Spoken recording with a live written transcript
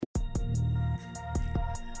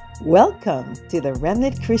Welcome to the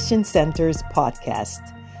Remnant Christian Center's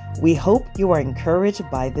podcast. We hope you are encouraged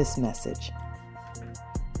by this message.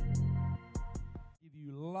 Give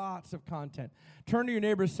you lots of content. Turn to your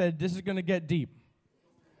neighbor and say, this is going to get deep.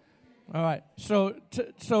 All right. So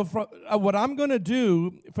what I'm going to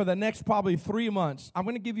do for the next probably 3 months, I'm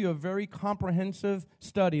going to give you a very comprehensive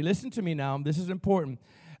study. Listen to me now. This is important.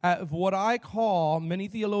 Of what I call, many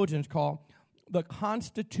theologians call, the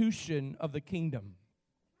constitution of the kingdom.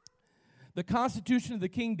 The constitution of the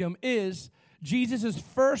kingdom is Jesus'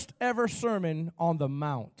 first ever sermon on the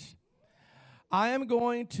Mount. I am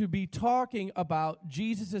going to be talking about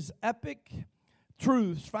Jesus' epic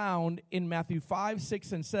truths found in Matthew 5,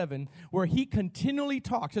 6, and 7, where he continually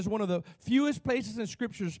talks. It's one of the fewest places in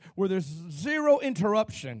scriptures where there's zero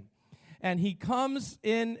interruption. And he comes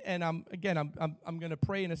in, and I'm going to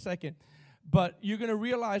pray in a second. But you're going to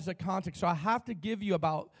realize the context. So I have to give you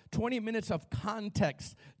about 20 minutes of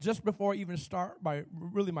context just before I even start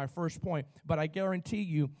my first point. But I guarantee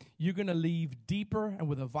you, you're going to leave deeper and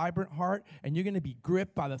with a vibrant heart, and you're going to be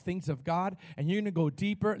gripped by the things of God, and you're going to go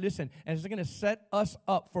deeper. Listen, and it's going to set us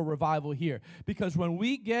up for revival here. Because when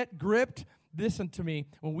we get gripped, listen to me,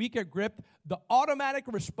 when we get gripped, the automatic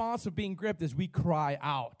response of being gripped is we cry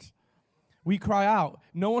out. We cry out.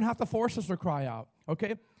 No one has to force us to cry out,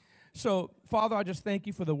 okay? So, Father, I just thank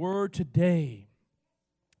you for the word today.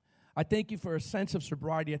 I thank you for a sense of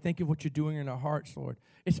sobriety. I thank you for what you're doing in our hearts, Lord.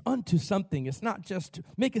 It's unto something. It's not just to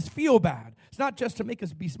make us feel bad. It's not just to make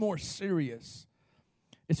us be more serious.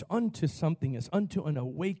 It's unto something. It's unto an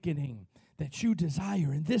awakening that you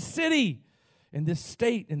desire in this city, in this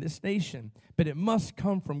state, in this nation. But it must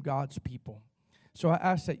come from God's people. So I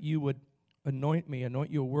ask that you would anoint me,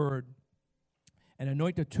 anoint your word, and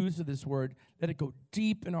anoint the truths of this word. Let it go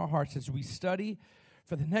deep in our hearts as we study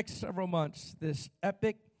for the next several months this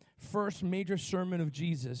epic first major sermon of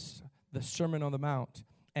Jesus, the Sermon on the Mount,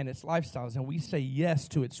 and its lifestyles. And we say yes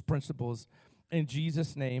to its principles in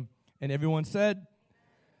Jesus' name. And everyone said,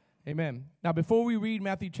 amen. Now, before we read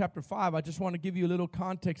Matthew chapter 5, I just want to give you a little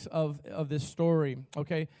context of this story,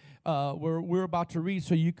 okay? We're about to read.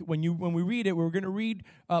 So when we read it, we're going to read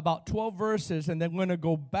about 12 verses, and then we're going to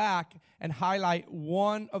go back and highlight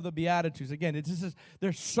one of the Beatitudes. Again,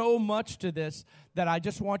 there's so much to this that I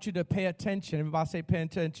just want you to pay attention. Everybody say pay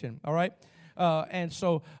attention, all right?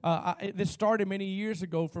 This started many years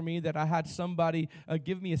ago for me that I had somebody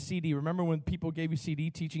give me a CD. Remember when people gave you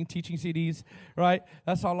teaching CDs, right?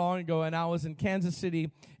 That's how long ago. And I was in Kansas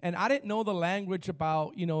City, and I didn't know the language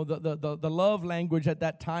about, the love language at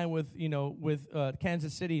that time with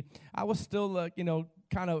Kansas City. I was still,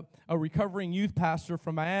 kind of a recovering youth pastor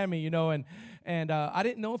from Miami, and I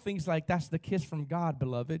didn't know things like that's the kiss from God,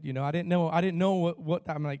 beloved. I didn't know what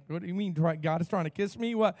I'm like. What do you mean God is trying to kiss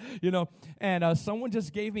me? What, And someone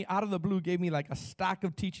just gave me out of the blue, gave me like a stack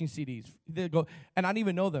of teaching CDs. They go, and I didn't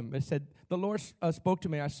even know them. They said the Lord spoke to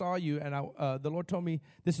me. I saw you, and the Lord told me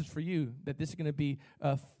this is for you. That this is going to be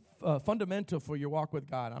fundamental for your walk with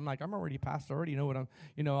God. I'm like, I'm already pastor. I already know what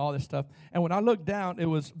all this stuff. And when I looked down, it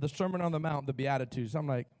was the Sermon on the Mount, the Beatitudes. I'm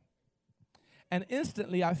like, and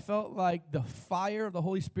instantly I felt like the fire of the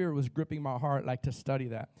Holy Spirit was gripping my heart, like to study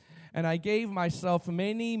that. And I gave myself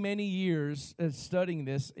many, many years studying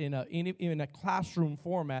this in a classroom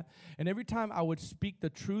format. And every time I would speak the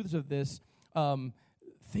truths of this,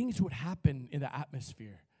 things would happen in the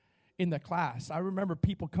atmosphere. In the class, I remember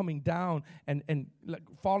people coming down and like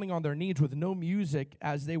falling on their knees with no music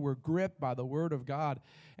as they were gripped by the Word of God.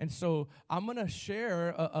 And so I'm going to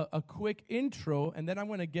share a quick intro, and then I'm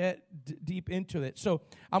going to get deep into it. So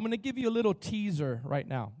I'm going to give you a little teaser right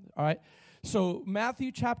now, all right? So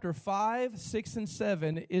Matthew chapter 5, 6, and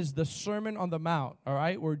 7 is the Sermon on the Mount, all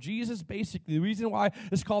right, where Jesus basically, the reason why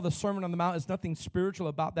it's called the Sermon on the Mount is nothing spiritual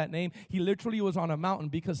about that name. He literally was on a mountain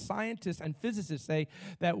because scientists and physicists say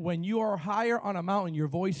that when you are higher on a mountain, your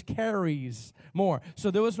voice carries more. So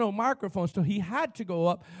there was no microphone, so he had to go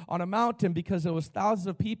up on a mountain because there was thousands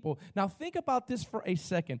of people. Now think about this for a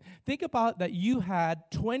second. Think about that you had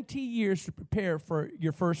 20 years to prepare for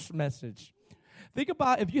your first message. Think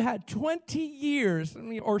about if you had 20 years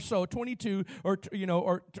or so, 22 or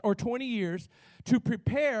 20 years to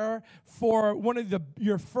prepare for one of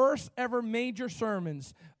your first ever major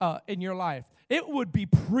sermons in your life. It would be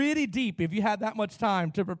pretty deep if you had that much time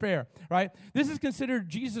to prepare, right? This is considered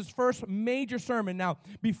Jesus' first major sermon. Now,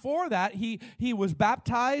 before that, he was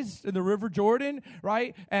baptized in the River Jordan,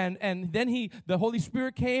 right? And then the Holy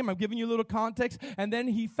Spirit came. I'm giving you a little context. And then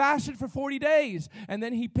he fasted for 40 days. And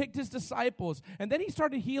then he picked his disciples. And then he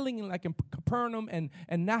started healing in Capernaum and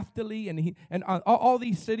Naphtali and all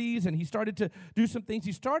these cities. And he started to do some things.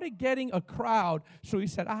 He started getting a crowd. So he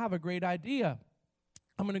said, I have a great idea.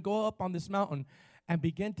 I'm going to go up on this mountain and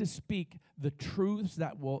begin to speak the truths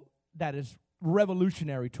that is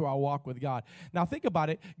revolutionary to our walk with God. Now think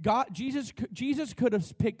about it. Jesus could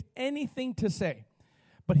have picked anything to say,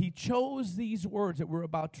 but he chose these words that we're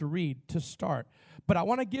about to read to start. But I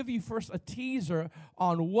want to give you first a teaser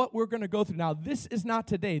on what we're going to go through. Now, this is not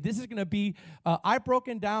today. This is going to be, I've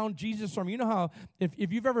broken down Jesus' sermon. You know how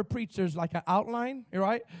if you've ever preached, there's like an outline,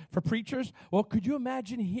 right, for preachers? Well, could you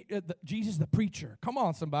imagine Jesus the preacher? Come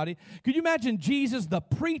on, somebody. Could you imagine Jesus the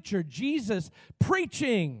preacher, Jesus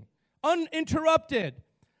preaching, uninterrupted,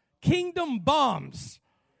 kingdom bombs,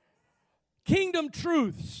 kingdom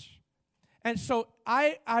truths? And so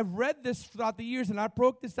I've read this throughout the years, and I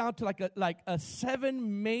broke this down to like a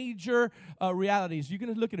 7 major realities. You're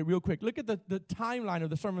going to look at it real quick. Look at the timeline of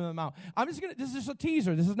the Sermon on the Mount. This is just a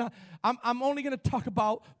teaser. This is not, I'm only going to talk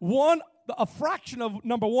about a fraction of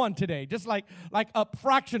number 1 today, just like a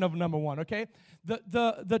fraction of number 1, okay?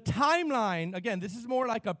 The timeline, again, this is more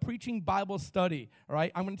like a preaching Bible study, all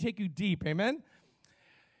right? I'm going to take you deep, amen?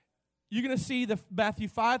 You're going to see Matthew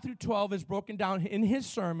 5 through 12 is broken down. In his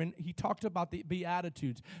sermon, he talked about the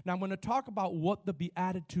Beatitudes. Now, I'm going to talk about what the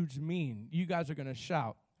Beatitudes mean. You guys are going to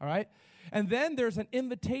shout, all right? And then there's an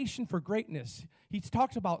invitation for greatness. He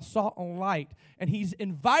talks about salt and light, and he's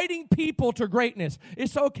inviting people to greatness.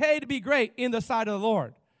 It's okay to be great in the sight of the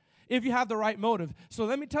Lord if you have the right motive. So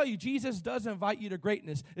let me tell you, Jesus does invite you to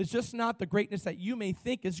greatness. It's just not the greatness that you may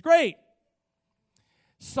think is great.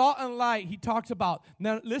 Salt and light, he talks about.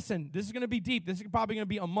 Now, listen, this is going to be deep. This is probably going to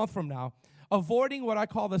be a month from now. Avoiding what I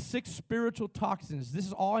call the 6 spiritual toxins. This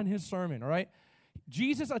is all in his sermon, all right?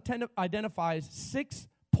 Jesus identifies 6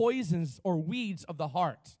 poisons or weeds of the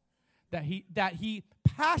heart that he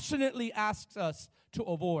passionately asks us to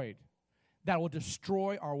avoid that will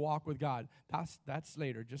destroy our walk with God. That's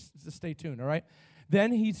later. Just stay tuned, all right?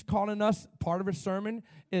 Then he's calling us, part of his sermon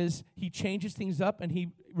is he changes things up and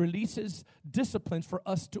he releases disciplines for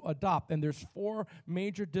us to adopt. And there's 4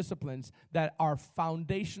 major disciplines that are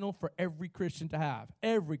foundational for every Christian to have.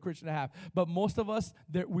 Every Christian to have. But most of us,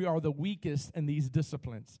 we are the weakest in these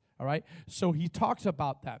disciplines. All right? So he talks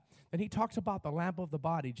about that. And he talks about the lamp of the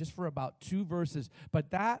body just for about 2 verses.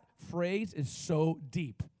 But that phrase is so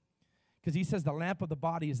deep. Because he says the lamp of the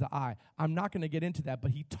body is the eye. I'm not going to get into that,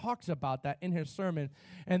 but he talks about that in his sermon.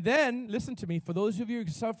 And then, listen to me, for those of you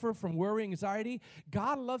who suffer from worry, anxiety,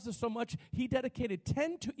 God loves us so much, he dedicated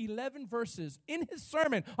 10 to 11 verses in his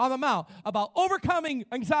sermon on the Mount about overcoming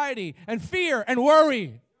anxiety and fear and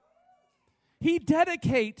worry. He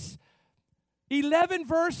dedicates 11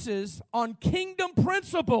 verses on kingdom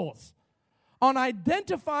principles, on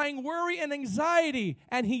identifying worry and anxiety,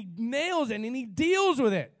 and he nails it and he deals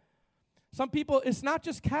with it. Some people, it's not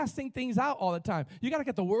just casting things out all the time. You got to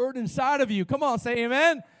get the word inside of you. Come on, say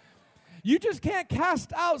amen. You just can't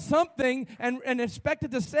cast out something and expect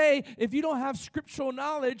it to stay if you don't have scriptural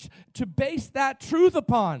knowledge to base that truth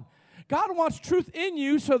upon. God wants truth in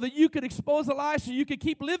you so that you could expose the lies so you could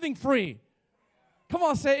keep living free. Come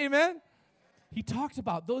on, say amen. He talks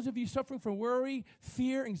about those of you suffering from worry,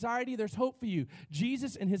 fear, anxiety, there's hope for you.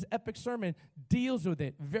 Jesus, in his epic sermon, deals with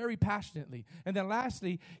it very passionately. And then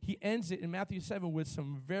lastly, he ends it in Matthew 7 with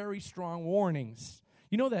some very strong warnings.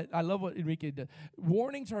 You know that, I love what Enrique did.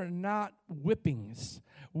 Warnings are not whippings.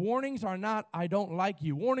 Warnings are not, I don't like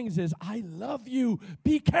you. Warnings is, I love you.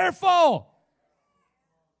 Be careful.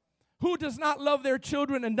 Who does not love their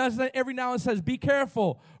children and does that every now and says, be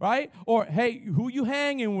careful, right? Or, hey, who you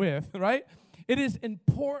hanging with, right? It is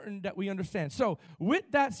important that we understand. So, with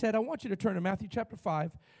that said, I want you to turn to Matthew chapter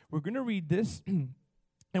 5. We're going to read this, and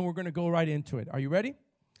we're going to go right into it. Are you ready?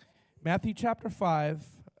 Matthew chapter 5.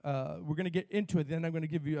 We're going to get into it. Then I'm going to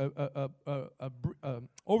give you an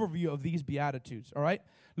overview of these Beatitudes. All right?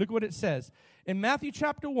 Look what it says. In Matthew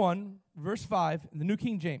chapter 1, verse 5, in the New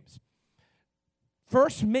King James.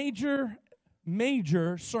 First major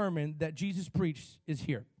sermon that Jesus preached is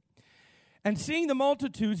here. And seeing the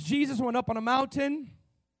multitudes, Jesus went up on a mountain,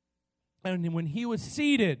 and when he was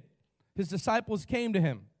seated, his disciples came to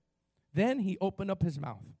him. Then he opened up his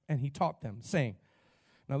mouth, and he taught them, saying,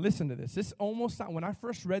 now listen to this. This almost, when I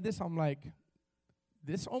first read this, I'm like,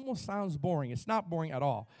 this almost sounds boring. It's not boring at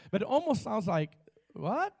all. But it almost sounds like,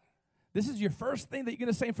 what? This is your first thing that you're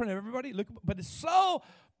going to say in front of everybody. Look, but it's so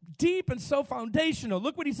deep and so foundational.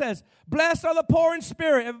 Look what he says. Blessed are the poor in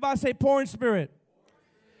spirit. Everybody say poor in spirit.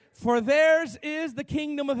 For theirs is the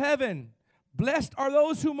kingdom of heaven. Blessed are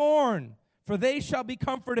those who mourn, for they shall be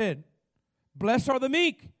comforted. Blessed are the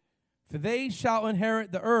meek, for they shall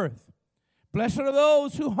inherit the earth. Blessed are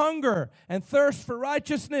those who hunger and thirst for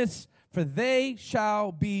righteousness, for they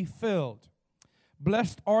shall be filled.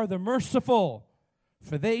 Blessed are the merciful,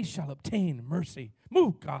 for they shall obtain mercy.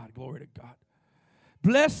 Move, God, glory to God.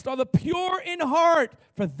 Blessed are the pure in heart,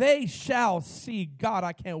 for they shall see God.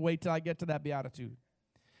 I can't wait till I get to that beatitude.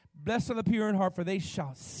 Blessed are the pure in heart, for they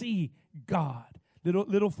shall see God.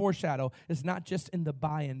 Little foreshadow. It's not just in the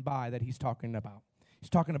by and by that he's talking about. He's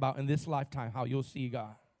talking about in this lifetime how you'll see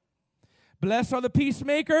God. Blessed are the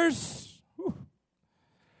peacemakers,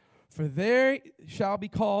 for they shall be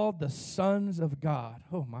called the sons of God.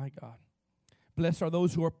 Oh, my God. Blessed are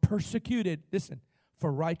those who are persecuted, listen,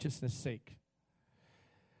 for righteousness' sake.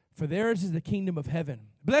 For theirs is the kingdom of heaven.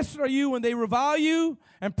 Blessed are you when they revile you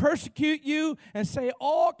and persecute you and say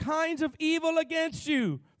all kinds of evil against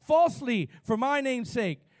you, falsely, for my name's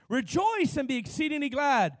sake. Rejoice and be exceedingly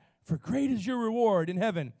glad, for great is your reward in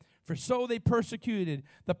heaven. For so they persecuted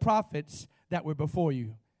the prophets that were before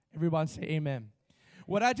you. Everybody say amen.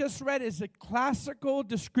 What I just read is a classical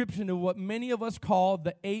description of what many of us call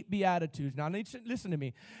the 8 Beatitudes. Now, listen to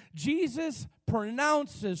me. Jesus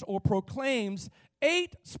pronounces or proclaims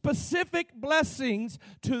 8 specific blessings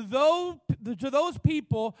to those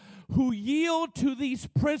people who yield to these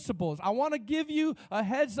principles. I want to give you a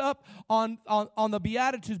heads up on the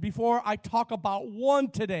Beatitudes before I talk about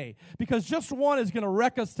one today, because just one is going to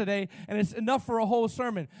wreck us today, and it's enough for a whole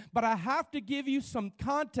sermon. But I have to give you some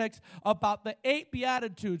context about the 8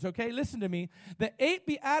 Beatitudes, okay? Listen to me. The 8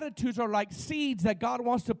 Beatitudes are like seeds that God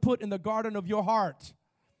wants to put in the garden of your heart,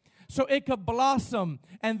 so it could blossom.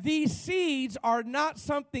 And these seeds are not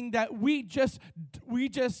something that we just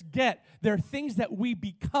get. They're things that we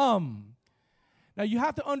become. Now, you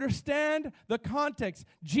have to understand the context.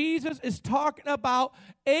 Jesus is talking about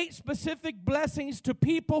 8 specific blessings to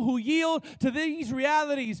people who yield to these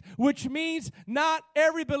realities, which means not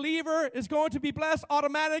every believer is going to be blessed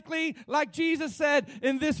automatically, like Jesus said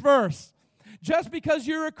in this verse. Just because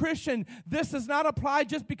you're a Christian, this does not apply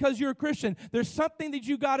just because you're a Christian. There's something that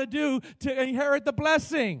you got to do to inherit the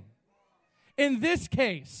blessing. In this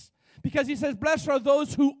case, because he says, blessed are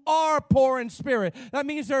those who are poor in spirit. That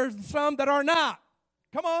means there's some that are not.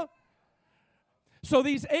 Come on. So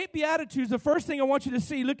these 8 Beatitudes, the first thing I want you to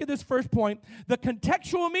see, look at this first point, the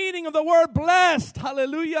contextual meaning of the word blessed,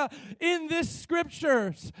 hallelujah, in this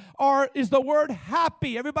scriptures is the word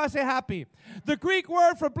happy. Everybody say happy. The Greek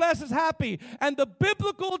word for blessed is happy, and the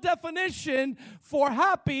biblical definition for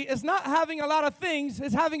happy is not having a lot of things,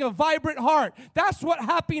 it's having a vibrant heart. That's what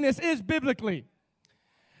happiness is biblically.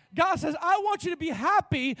 God says, I want you to be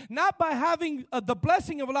happy, not by having the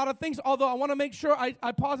blessing of a lot of things, although I want to make sure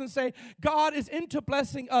I pause and say, God is into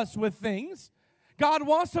blessing us with things. God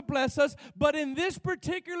wants to bless us, but in this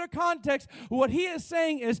particular context, what he is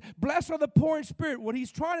saying is, blessed are the poor in spirit. What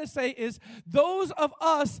he's trying to say is, those of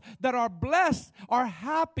us that are blessed are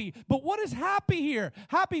happy. But what is happy here?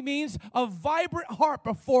 Happy means a vibrant heart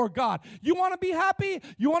before God. You want to be happy?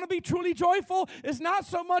 You want to be truly joyful? It's not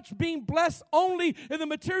so much being blessed only in the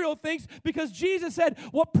material things, because Jesus said,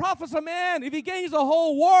 what profits a man if he gains the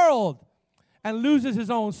whole world and loses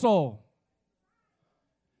his own soul?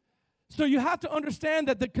 So you have to understand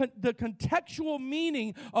that the contextual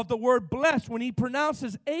meaning of the word blessed, when he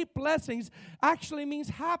pronounces 8 blessings, actually means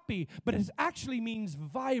happy, but it actually means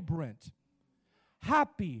vibrant.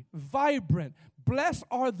 Happy, vibrant. Blessed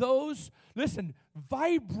are those, listen,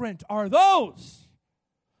 vibrant are those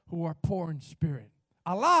who are poor in spirit.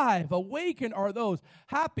 Alive, awakened are those.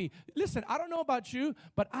 Happy. Listen, I don't know about you,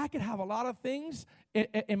 but I could have a lot of things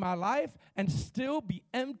in my life and still be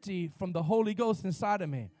empty from the Holy Ghost inside of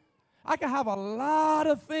me. I can have a lot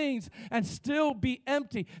of things and still be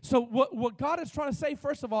empty. So what God is trying to say,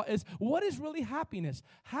 first of all, is what is really happiness?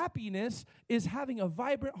 Happiness is having a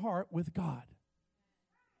vibrant heart with God.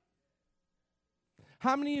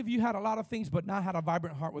 How many of you had a lot of things but not had a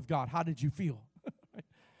vibrant heart with God? How did you feel?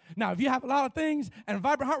 Now, if you have a lot of things and a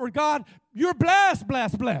vibrant heart with God, you're blessed,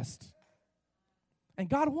 blessed, blessed. And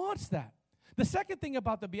God wants that. The second thing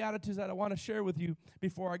about the Beatitudes that I want to share with you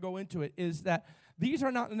before I go into it is that these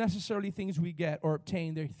are not necessarily things we get or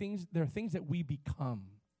obtain. They're things that we become.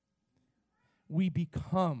 We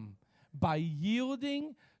become. By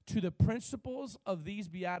yielding to the principles of these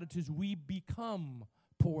Beatitudes, we become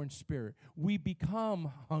poor in spirit. We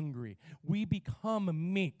become hungry. We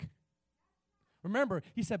become meek. Remember,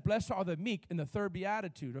 he said, blessed are the meek in the third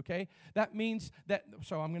beatitude, okay? That means that,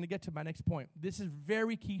 so I'm going to get to my next point. This is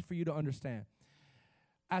very key for you to understand.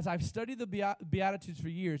 As I've studied the Beatitudes for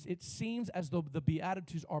years, it seems as though the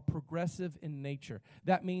Beatitudes are progressive in nature.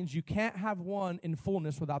 That means you can't have one in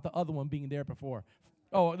fullness without the other one being there before.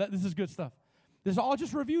 Oh, this is good stuff. This is all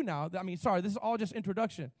just review now. This is all just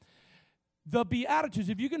introduction. The Beatitudes,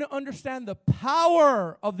 if you're going to understand the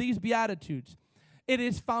power of these Beatitudes, it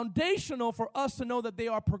is foundational for us to know that they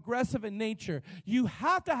are progressive in nature. You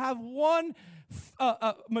have to have one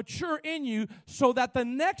mature in you so that the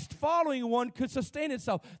next following one could sustain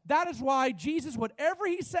itself. That is why Jesus, whatever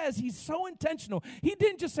he says, he's so intentional. He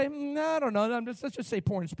didn't just say, I don't know, let's just say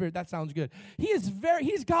poor in spirit. That sounds good. He's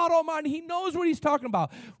God Almighty. He knows what he's talking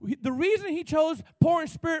about. The reason he chose poor in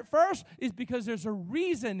spirit first is because there's a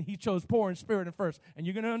reason he chose poor in spirit first. And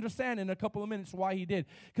you're going to understand in a couple of minutes why he did.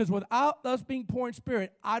 Because without us being poor in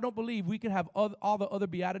spirit, I don't believe we could have all the other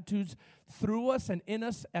Beatitudes through us and in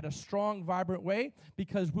us at a strong, vibrant way,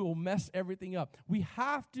 because we will mess everything up. We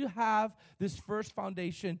have to have this first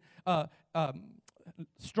foundation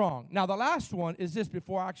strong. Now, the last one is this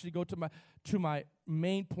before I actually go to my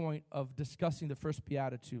main point of discussing the first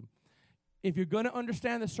beatitude. If you're going to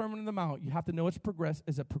understand the Sermon on the Mount, you have to know it's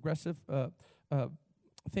a progressive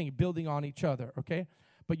thing, building on each other, okay?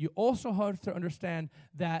 But you also have to understand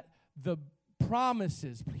that the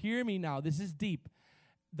promises, hear me now, this is deep,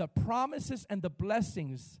 the promises and the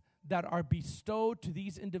blessings that are bestowed to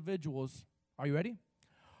these individuals, are you ready?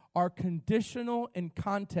 Are conditional in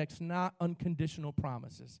context, not unconditional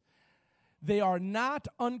promises. They are not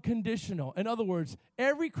unconditional. In other words,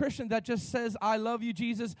 every Christian that just says, I love you,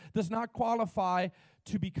 Jesus, does not qualify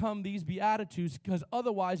to become these Beatitudes, because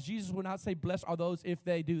otherwise Jesus would not say, blessed are those if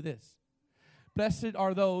they do this. Blessed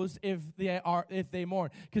are those if they mourn.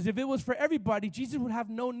 Because if it was for everybody, Jesus would have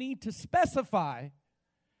no need to specify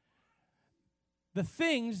the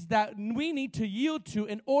things that we need to yield to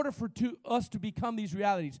in order for us to become these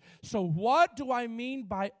realities. So what do I mean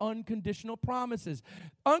by unconditional promises?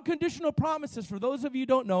 Unconditional promises, for those of you who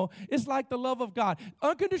don't know, is like the love of God.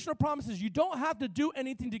 Unconditional promises, you don't have to do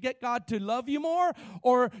anything to get God to love you more,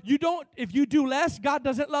 or if you do less, God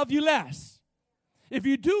doesn't love you less. If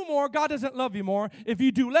you do more, God doesn't love you more. If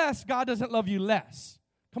you do less, God doesn't love you less.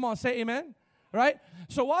 Come on, say amen. Right?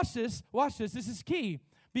 So watch this. This is key,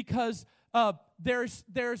 because there's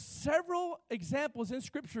several examples in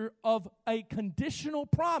Scripture of a conditional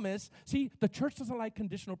promise. See, the church doesn't like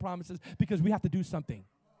conditional promises because we have to do something.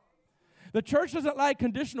 The church doesn't like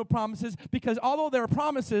conditional promises because although they're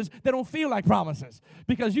promises, they don't feel like promises,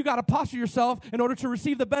 because you got to posture yourself in order to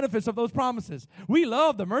receive the benefits of those promises. We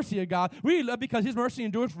love the mercy of God. We love because His mercy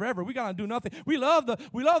endures forever. We got to do nothing. We love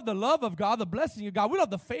the love of God, the blessing of God. We love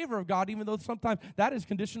the favor of God, even though sometimes that is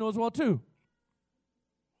conditional as well too.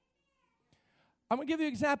 I'm going to give you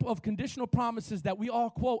an example of conditional promises that we all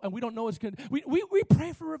quote and we don't know is we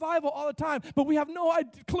pray for revival all the time, but we have no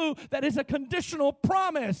clue that it's a conditional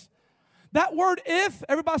promise. That word if,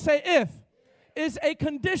 everybody say if, is a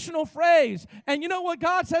conditional phrase. And you know what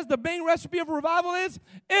God says the main recipe of revival is?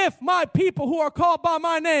 If my people who are called by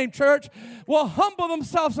my name, church, will humble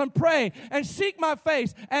themselves and pray and seek my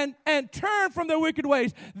face and turn from their wicked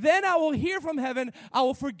ways, then I will hear from heaven, I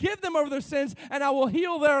will forgive them over their sins, and I will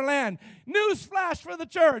heal their land. News flash for the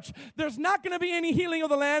church. There's not going to be any healing of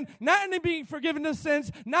the land, not any being forgiven of sins,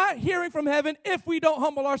 not hearing from heaven if we don't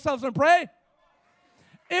humble ourselves and pray.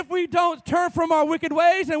 If we don't turn from our wicked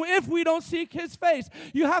ways, and if we don't seek His face.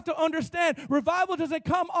 You have to understand, revival doesn't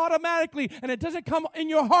come automatically, and it doesn't come in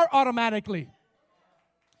your heart automatically.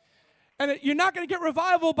 And you're not going to get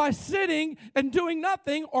revival by sitting and doing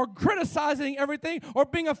nothing, or criticizing everything, or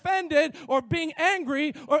being offended, or being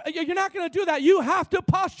angry. Or you're not going to do that. You have to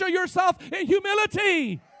posture yourself in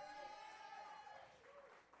humility.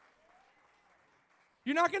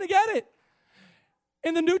 You're not going to get it.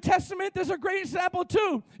 In the New Testament, there's a great example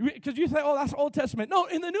too. Because you say, oh, that's Old Testament. No,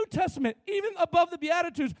 in the New Testament, even above the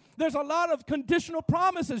Beatitudes, there's a lot of conditional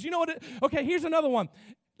promises. You know what? Okay, here's another one.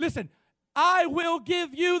 Listen, I will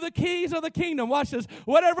give you the keys of the kingdom. Watch this.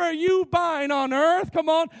 Whatever you bind on earth, come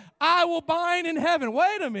on, I will bind in heaven.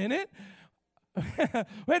 Wait a minute.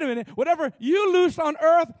 Wait a minute. Whatever you loose on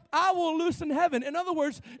earth, I will loose in heaven. In other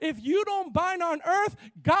words, if you don't bind on earth,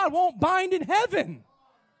 God won't bind in heaven.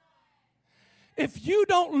 If you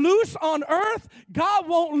don't loose on earth, God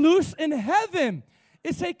won't loose in heaven.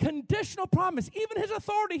 It's a conditional promise. Even His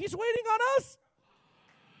authority, He's waiting on us.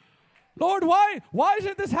 Lord, why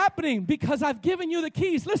isn't this happening? Because I've given you the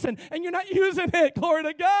keys. Listen, and you're not using it. Glory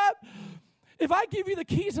to God. If I give you the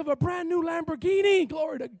keys of a brand new Lamborghini,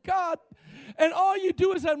 glory to God, and all you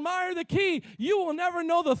do is admire the key, you will never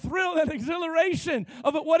know the thrill and exhilaration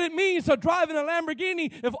of it, what it means to drive in a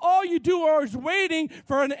Lamborghini if all you do is waiting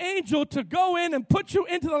for an angel to go in and put you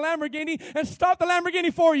into the Lamborghini and start the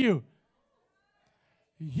Lamborghini for you.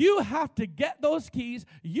 You have to get those keys.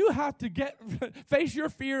 You have to face your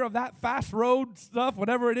fear of that fast road stuff,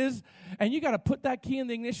 whatever it is, and you got to put that key in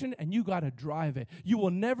the ignition and you got to drive it. You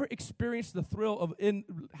will never experience the thrill of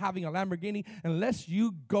having a Lamborghini unless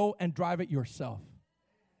you go and drive it yourself.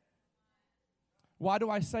 Why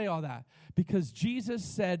do I say all that? Because Jesus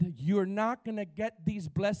said you're not going to get these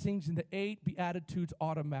blessings in the 8 Beatitudes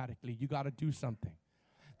automatically. You got to do something.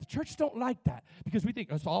 The church don't like that because we think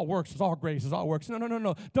it's all works, it's all grace, it's all works.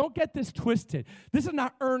 No. Don't get this twisted. This is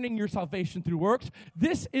not earning your salvation through works.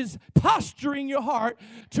 This is posturing your heart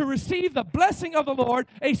to receive the blessing of the Lord,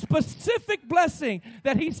 a specific blessing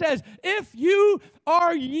that he says, if you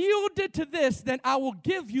are yielded to this, then I will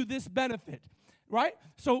give you this benefit. Right?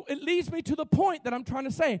 So it leads me to the point that I'm trying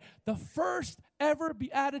to say. The first ever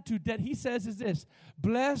beatitude that he says is this: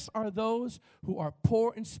 blessed are those who are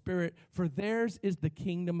poor in spirit, for theirs is the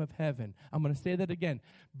kingdom of heaven. I'm going to say that again.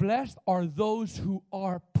 Blessed are those who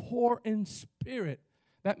are poor in spirit.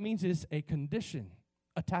 That means it's a condition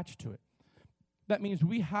attached to it. That means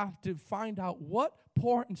we have to find out what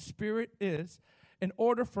poor in spirit is in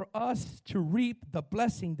order for us to reap the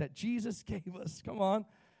blessing that Jesus gave us. Come on.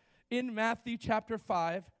 In Matthew chapter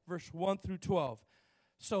 5, verse 1 through 12.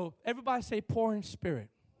 So everybody say poor in spirit.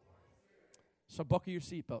 So buckle your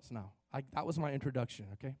seatbelts now. That was my introduction,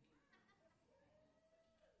 okay?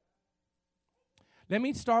 Let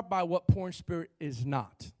me start by what poor in spirit is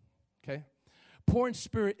not, okay? Poor in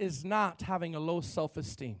spirit is not having a low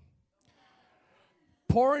self-esteem.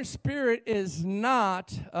 Poor in spirit is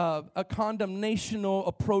not a condemnational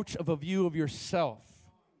approach of a view of yourself.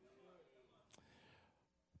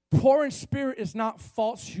 Poor in spirit is not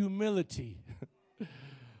false humility.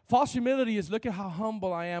 False humility is, look at how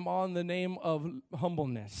humble I am on the name of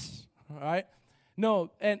humbleness. All right?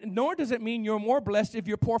 No, and nor does it mean you're more blessed if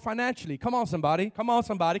you're poor financially. Come on, somebody. Come on,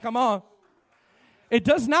 somebody. Come on. It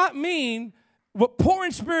does not mean, what poor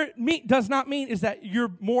in spirit does not mean is that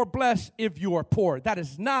you're more blessed if you are poor. That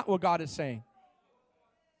is not what God is saying.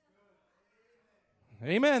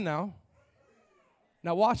 Amen now.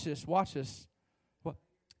 Now watch this, watch this.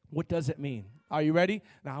 What does it mean? Are you ready?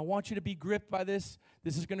 Now, I want you to be gripped by this.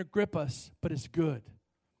 This is going to grip us, but it's good.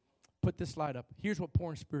 Put this slide up. Here's what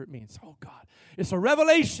poor in spirit means. Oh, God. It's a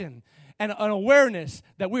revelation and an awareness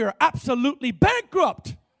that we are absolutely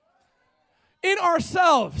bankrupt in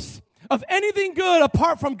ourselves of anything good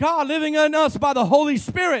apart from God living in us by the Holy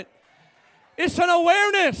Spirit. It's an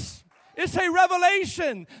awareness. It's a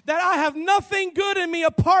revelation that I have nothing good in me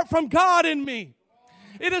apart from God in me.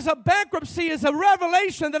 It is a bankruptcy, it's a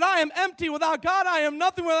revelation that I am empty without God. I am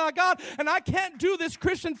nothing without God, and I can't do this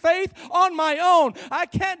Christian faith on my own. I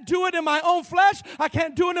can't do it in my own flesh. I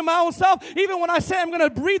can't do it in my own self. Even when I say I'm going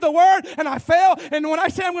to breathe the word and I fail, and when I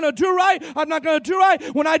say I'm going to do right, I'm not going to do right.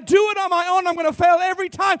 When I do it on my own, I'm going to fail every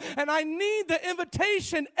time, and I need the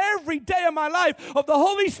invitation every day of my life of the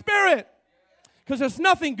Holy Spirit because there's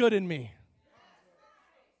nothing good in me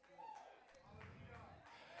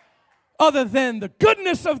other than the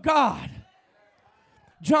goodness of God.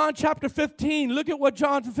 John chapter 15, look at what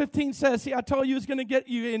John 15 says. See, I told you it's going to get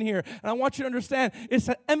you in here. And I want you to understand, it's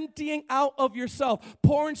an emptying out of yourself.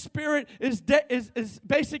 Poor in spirit is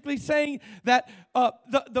basically saying that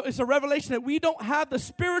it's a revelation that we don't have the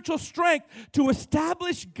spiritual strength to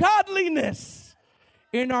establish godliness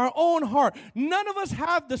in our own heart. None of us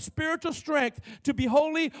have the spiritual strength to be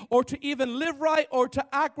holy or to even live right or to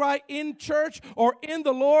act right in church or in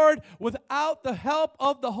the Lord without the help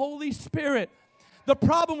of the Holy Spirit. The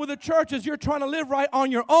problem with the church is you're trying to live right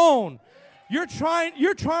on your own. You're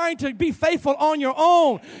trying to be faithful on your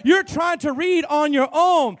own. You're trying to read on your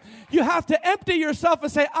own. You have to empty yourself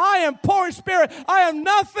and say, I am poor in spirit. I am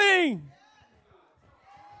nothing.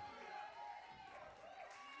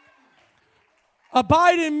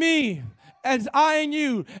 Abide in me as I in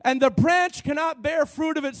you. And the branch cannot bear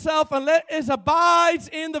fruit of itself unless it abides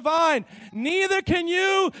in the vine. Neither can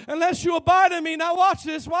you unless you abide in me. Now watch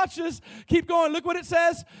this, watch this. Keep going. Look what it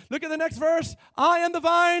says. Look at the next verse. I am the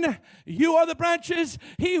vine, you are the branches.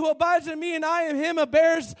 He who abides in me and I in him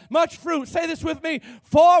bears much fruit. Say this with me.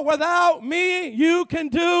 For without me you can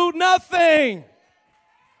do nothing.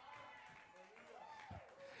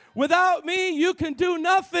 Without me you can do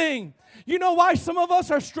nothing. You know why some of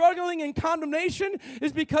us are struggling in condemnation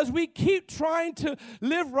is because we keep trying to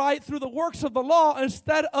live right through the works of the law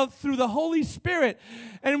instead of through the Holy Spirit.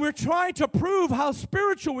 And we're trying to prove how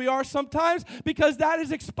spiritual we are sometimes because that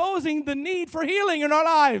is exposing the need for healing in our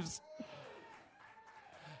lives.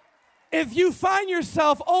 If you find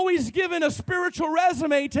yourself always giving a spiritual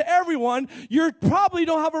resume to everyone, you probably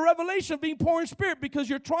don't have a revelation of being poor in spirit because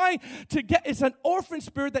you're trying to get, it's an orphan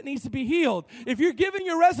spirit that needs to be healed. If you're giving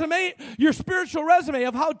your resume, your spiritual resume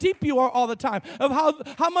of how deep you are all the time, of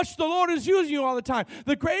how much the Lord is using you all the time,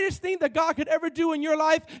 the greatest thing that God could ever do in your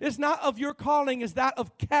life is not of your calling, is that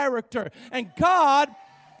of character. And God,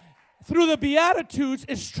 through the Beatitudes,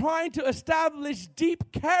 is trying to establish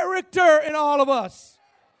deep character in all of us.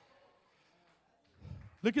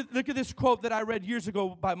 Look at this quote that I read years ago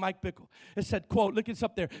by Mike Bickle. It said, quote, look, it's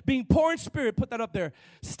up there. Being poor in spirit, put that up there,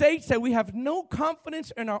 states that we have no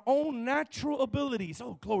confidence in our own natural abilities.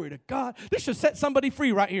 Oh, glory to God. This should set somebody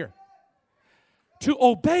free right here. To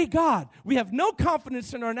obey God. We have no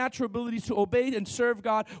confidence in our natural abilities to obey and serve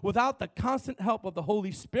God without the constant help of the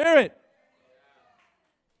Holy Spirit.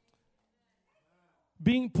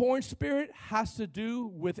 Being poor in spirit has to do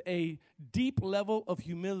with a deep level of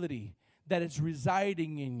humility that is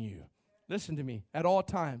residing in you. Listen to me, at all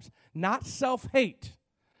times. Not self-hate,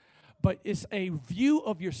 but it's a view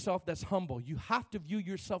of yourself that's humble. You have to view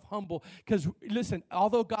yourself humble because, listen,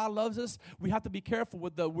 although God loves us, we have to be careful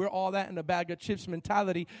with the we're all that in a bag of chips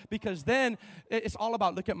mentality because then it's all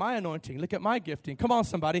about look at my anointing, look at my gifting. Come on,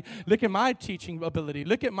 somebody. Look at my teaching ability.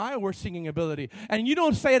 Look at my worship singing ability. And you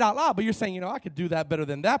don't say it out loud, but you're saying, I could do that better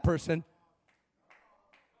than that person.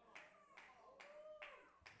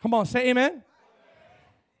 Come on, say amen.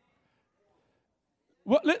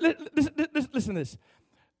 Well, listen to this.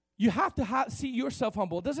 You have to see yourself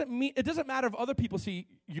humble. It doesn't matter if other people see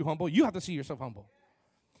you humble. You have to see yourself humble.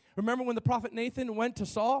 Remember when the prophet Nathan went to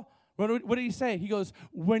Saul? What did he say? He goes,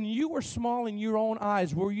 when you were small in your own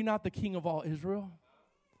eyes, were you not the king of all Israel?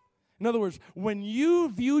 In other words, when you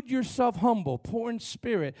viewed yourself humble, poor in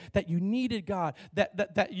spirit, that you needed God,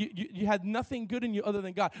 that you had nothing good in you other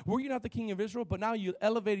than God, were you not the king of Israel? But now you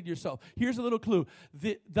elevated yourself. Here's a little clue.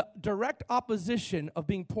 The direct opposition of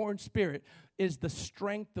being poor in spirit is the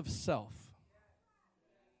strength of self.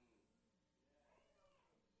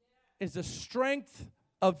 Is the strength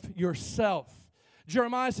of yourself.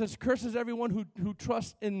 Jeremiah says, curses everyone who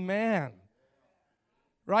trusts in man.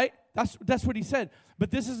 Right? That's what he said. But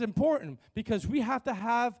this is important because we have to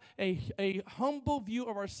have a humble view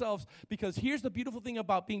of ourselves because here's the beautiful thing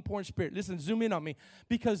about being poor in spirit. Listen, zoom in on me.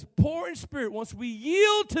 Because poor in spirit, once we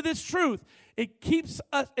yield to this truth,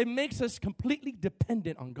 it makes us completely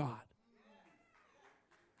dependent on God.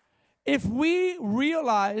 If we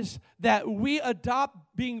realize that we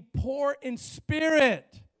adopt being poor in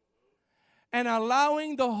spirit, and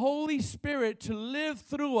allowing the Holy Spirit to live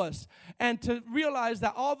through us and to realize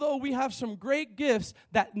that although we have some great gifts,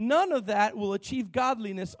 that none of that will achieve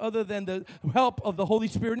godliness other than the help of the Holy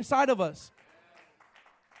Spirit inside of us.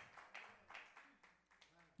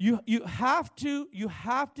 You have to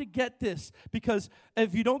get this because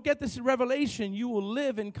if you don't get this revelation, you will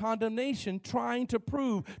live in condemnation trying to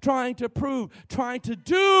prove, trying to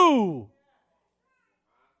do.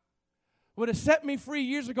 Would have set me free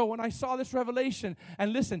years ago when I saw this revelation.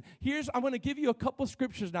 And listen, I'm going to give you a couple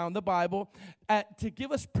scriptures now in the Bible to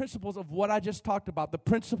give us principles of what I just talked about, the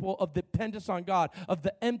principle of dependence on God, of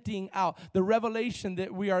the emptying out, the revelation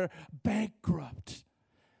that we are bankrupt.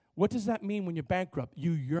 What does that mean when you're bankrupt?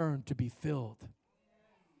 You yearn to be filled.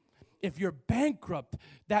 If you're bankrupt,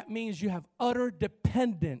 that means you have utter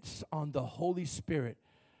dependence on the Holy Spirit.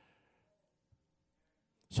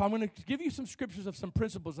 So I'm going to give you some scriptures of some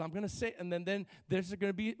principles. I'm going to say, and then there's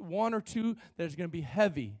going to be one or two that's going to be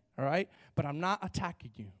heavy, all right? But I'm not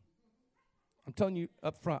attacking you. I'm telling you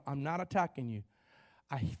up front, I'm not attacking you.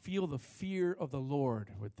 I feel the fear of the Lord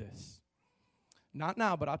with this. Not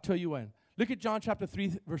now, but I'll tell you when. Look at John chapter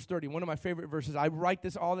 3, verse 30, one of my favorite verses. I write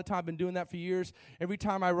this all the time. I've been doing that for years. Every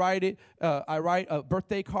time I write it, I write a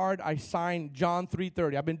birthday card. I sign John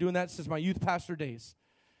 3:30. I've been doing that since my youth pastor days.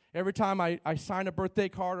 Every time I sign a birthday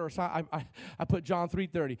card or I put John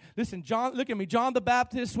 3:30. Listen, John, look at me. John the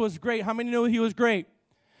Baptist was great. How many know he was great?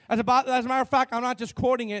 As a matter of fact, I'm not just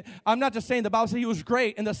quoting it. I'm not just saying the Bible said he was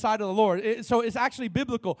great in the sight of the Lord. So it's actually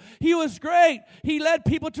biblical. He was great. He led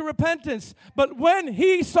people to repentance. But when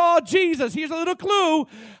he saw Jesus, here's a little clue.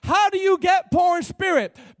 How do you get poor in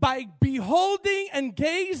spirit? By beholding and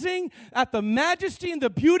gazing at the majesty and the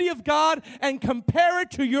beauty of God and compare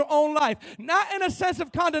it to your own life. Not in a sense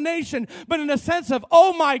of condemnation, but in a sense of,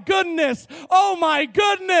 oh my goodness, oh my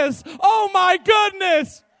goodness, oh my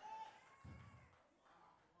goodness.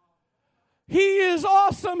 He is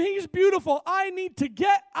awesome. He's beautiful. I need to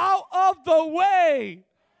get out of the way.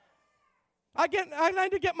 I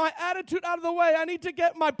need to get my attitude out of the way. I need to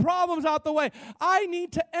get my problems out of the way. I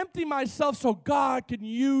need to empty myself so God can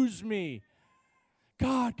use me.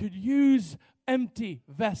 God could use empty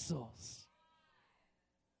vessels.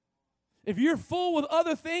 If you're full with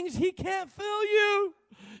other things, He can't fill you.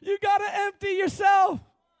 You got to empty yourself.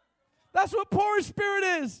 That's what poor spirit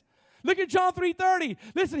is. Look at John 3:30.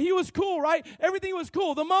 Listen, he was cool, right? Everything was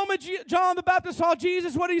cool. The moment John the Baptist saw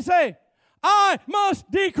Jesus, what did he say? I must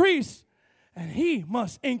decrease, and He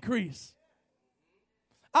must increase.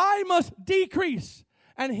 I must decrease,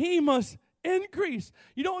 and He must increase.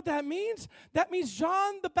 You know what that means? That means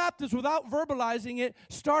John the Baptist, without verbalizing it,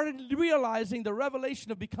 started realizing the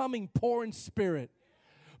revelation of becoming poor in spirit.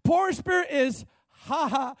 Poor in spirit is,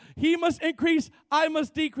 He must increase, I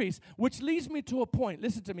must decrease. Which leads me to a point.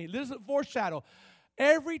 Listen to me. This is a foreshadow.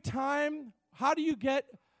 Every time, how do you get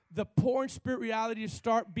the poor in spirit reality to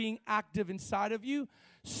start being active inside of you?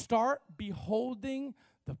 Start beholding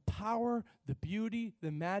the power, the beauty,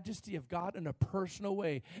 the majesty of God in a personal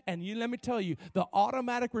way. And let me tell you, the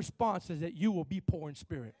automatic response is that you will be poor in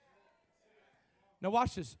spirit. Now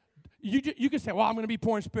watch this. You can say, well, I'm going to be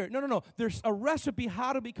poor in spirit. No. There's a recipe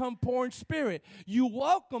how to become poor in spirit. You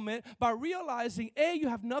welcome it by realizing, A, you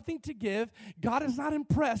have nothing to give. God is not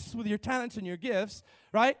impressed with your talents and your gifts,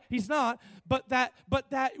 right? He's not. But that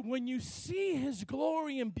when you see His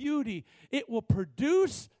glory and beauty, it will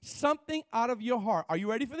produce something out of your heart. Are you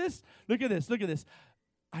ready for this? Look at this.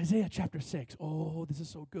 Isaiah chapter 6. Oh, this is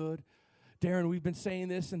so good. Darren, we've been saying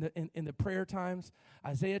this in the prayer times.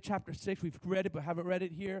 Isaiah chapter 6, we've read it but haven't read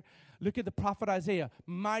it here. Look at the prophet Isaiah,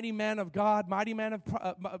 mighty man of God, mighty man of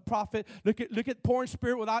prophet. Look at poor in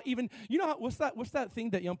spirit without even, what's that thing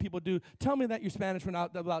that young people do? Tell me that you're Spanish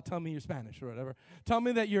without telling me you're Spanish or whatever. Tell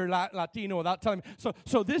me that you're Latino without telling me.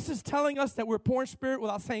 So this is telling us that we're poor in spirit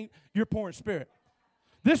without saying you're poor in spirit.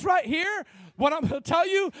 This right here, what I'm going to tell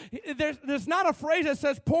you, there's not a phrase that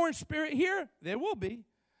says poor in spirit here. There will be.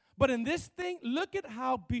 But in this thing, look at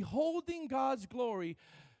how beholding God's glory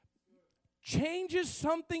changes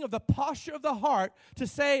something of the posture of the heart to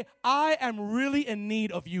say, I am really in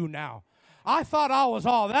need of you now. I thought I was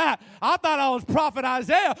all that. I thought I was prophet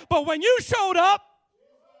Isaiah. But when you showed up,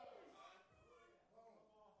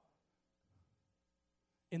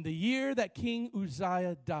 in the year that King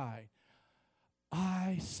Uzziah died,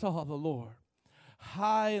 I saw the Lord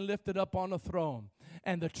high and lifted up on a throne,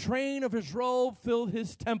 and the train of His robe filled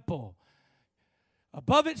His temple.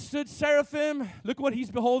 Above it stood seraphim. Look what he's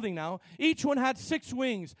beholding now. Each one had 6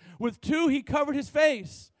 wings. With 2 He covered His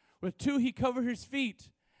face. With 2 He covered His feet.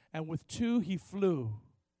 And with 2 He flew.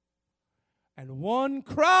 And one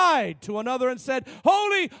cried to another and said,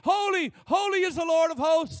 Holy, holy, holy is the Lord of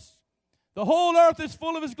hosts. The whole earth is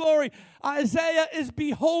full of His glory. Isaiah is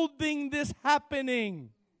beholding this happening.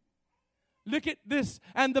 Look at this.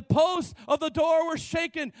 And the posts of the door were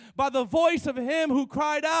shaken by the voice of Him who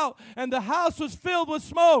cried out, and the house was filled with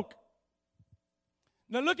smoke.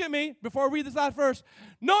 Now look at me before I read this last verse.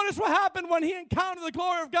 Notice what happened when he encountered the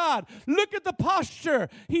glory of God. Look at the posture.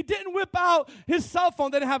 He didn't whip out his cell phone.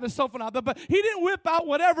 They didn't have his cell phone out there, but he didn't whip out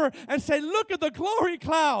whatever and say, look at the glory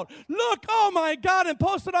cloud. Look, oh my God, and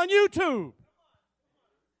post it on YouTube.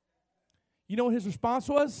 You know what his response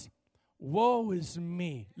was? Woe is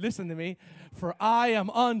me. Listen to me. For I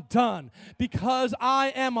am undone, because I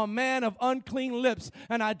am a man of unclean lips,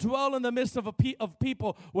 and I dwell in the midst of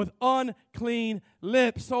people with unclean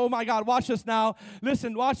lips. Oh my God, watch this now.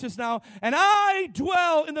 Listen, watch this now. And I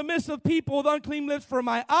dwell in the midst of people with unclean lips, for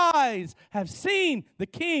my eyes have seen the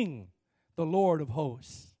King, the Lord of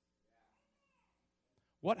hosts.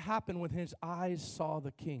 What happened when his eyes saw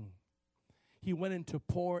the King? He went into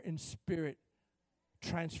poor in spirit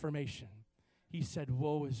transformation. He said,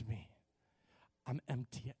 woe is me. I'm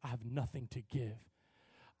empty. I have nothing to give.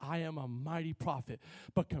 I am a mighty prophet.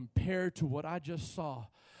 But compared to what I just saw,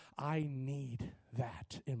 I need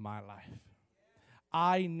that in my life.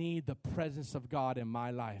 I need the presence of God in my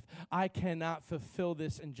life. I cannot fulfill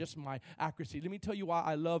this in just my accuracy. Let me tell you why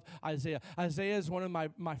I love Isaiah. Isaiah is one of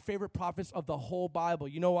my favorite prophets of the whole Bible.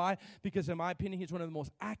 You know why? Because in my opinion, he's one of the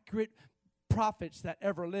most accurate prophets that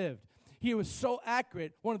ever lived. He was so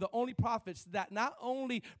accurate, one of the only prophets that not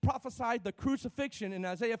only prophesied the crucifixion in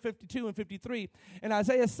Isaiah 52 and 53, in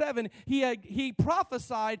Isaiah 7, he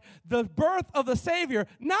prophesied the birth of the Savior,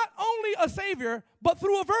 not only a Savior, but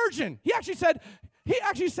through a virgin. He actually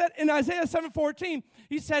said in Isaiah 7:14,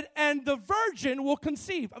 he said, and the virgin will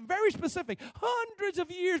conceive. Very specific, hundreds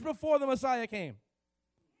of years before the Messiah came.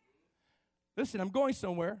 Listen, I'm going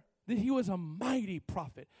somewhere. that he was a mighty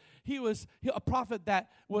prophet. He was a prophet that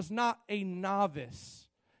was not a novice.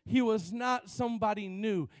 He was not somebody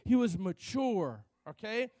new. He was mature,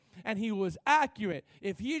 okay? And he was accurate.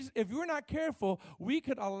 If we're not careful, we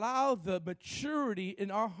could allow the maturity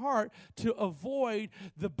in our heart to avoid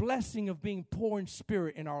the blessing of being poor in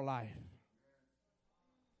spirit in our life.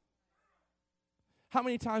 How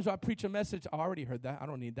many times do I preach a message? I already heard that. I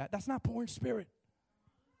don't need that. That's not poor in spirit.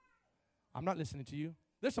 I'm not listening to you.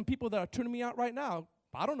 There's some people that are tuning me out right now.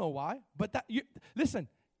 I don't know why. But listen,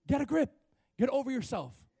 get a grip. Get over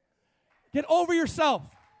yourself. Get over yourself.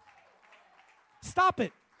 Stop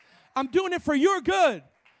it. I'm doing it for your good.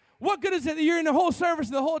 What good is it that you're in the whole service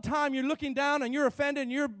the whole time you're looking down and you're offended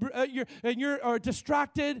and you're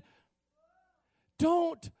distracted?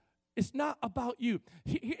 Don't. It's not about you.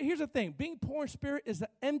 Here's the thing. Being poor in spirit is the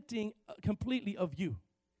emptying completely of you.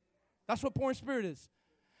 That's what poor in spirit is.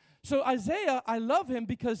 So Isaiah, I love him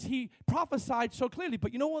because he prophesied so clearly.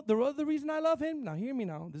 But you know what? The other reason I love him, now hear me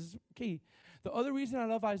now, this is key. The other reason I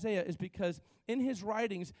love Isaiah is because in his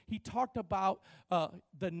writings, he talked about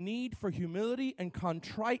the need for humility and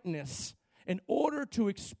contriteness in order to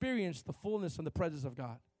experience the fullness and the presence of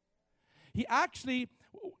God. He actually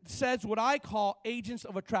says what I call agents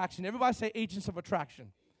of attraction. Everybody say agents of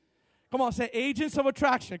attraction. Come on, say agents of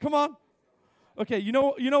attraction. Come on. Okay, you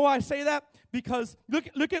know why I say that? Because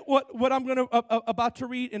look at what I'm about to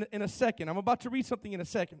read in a second. I'm about to read something in a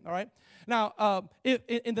second, all right? Now,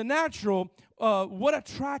 in the natural, what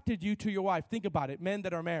attracted you to your wife? Think about it, men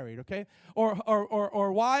that are married, okay?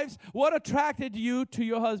 Or wives, what attracted you to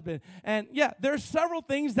your husband? And yeah, there's several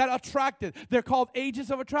things that attracted. They're called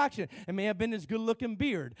agents of attraction. It may have been his good-looking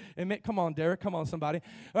beard. Come on, Derek, come on, somebody,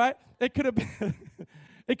 all right? It could have been,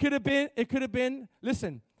 it could have been,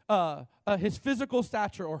 listen, his physical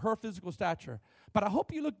stature or her physical stature. But I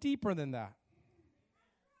hope you look deeper than that.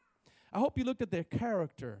 I hope you looked at their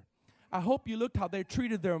character. I hope you looked how they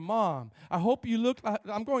treated their mom. I hope you looked,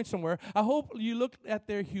 I'm going somewhere. I hope you looked at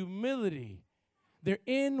their humility, their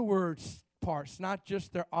inward parts, not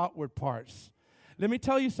just their outward parts. Let me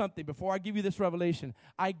tell you something before I give you this revelation.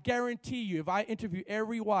 I guarantee you, if I interview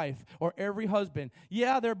every wife or every husband,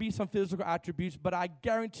 yeah, there'll be some physical attributes, but I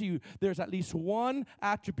guarantee you there's at least one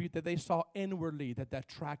attribute that they saw inwardly that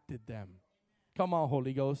attracted them. Come on,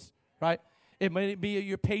 Holy Ghost, right? It may be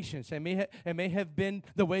your patience. It may have been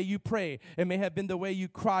the way you pray. It may have been the way you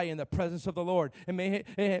cry in the presence of the Lord. It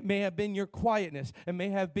may have been your quietness. It may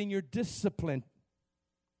have been your discipline.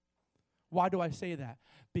 Why do I say that?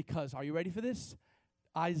 Because, are you ready for this?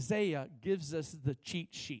 Isaiah gives us the cheat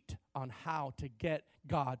sheet on how to get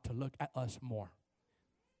God to look at us more.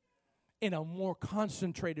 In a more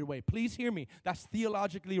concentrated way. Please hear me. That's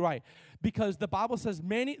theologically right. Because the Bible says,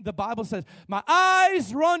 my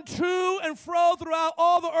eyes run to and fro throughout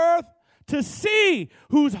all the earth to see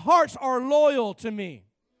whose hearts are loyal to me.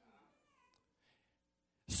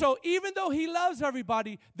 So even though he loves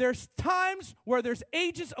everybody, there's times where there's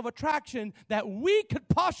agents of attraction that we could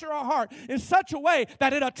posture our heart in such a way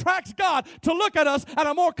that it attracts God to look at us at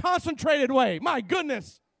a more concentrated way. My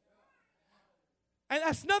goodness. And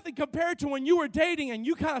that's nothing compared to when you were dating and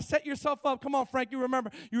you kind of set yourself up. Come on, Frank, you remember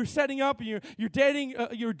you were setting up and you're dating,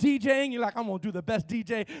 you're DJing. You're like, I'm going to do the best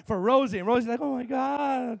DJ for Rosie. And Rosie's like, oh, my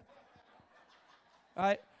God. All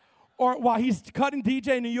right? Or while he's cutting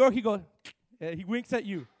DJ in New York, he goes, he winks at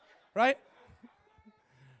you, right?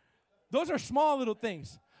 Those are small little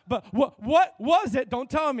things. But what was it, don't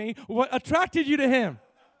tell me, what attracted you to him,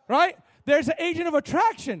 right? There's an agent of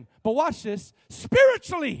attraction. But watch this,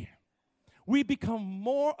 spiritually. We become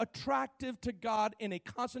more attractive to God in a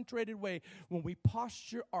concentrated way when we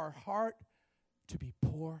posture our heart to be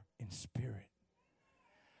poor in spirit.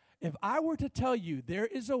 If I were to tell you there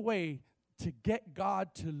is a way to get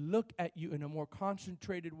God to look at you in a more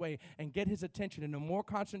concentrated way and get his attention in a more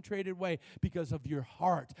concentrated way because of your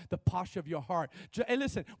heart, the posture of your heart. And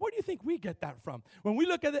listen, where do you think we get that from? When we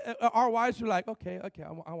look at our wives, we're like, okay,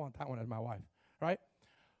 I want that one as my wife, right?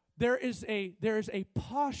 There is a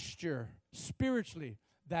posture spiritually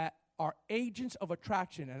that are agents of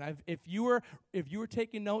attraction. And if you were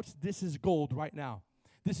taking notes, this is gold right now.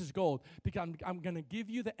 This is gold because I'm going to give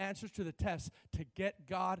you the answers to the test to get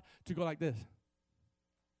God to go like this.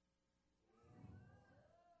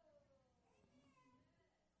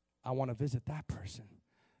 I want to visit that person.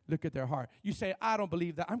 Look at their heart. You say, I don't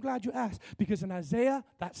believe that. I'm glad you asked because in Isaiah,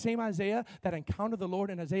 that same Isaiah that encountered the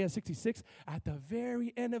Lord in Isaiah 66, at the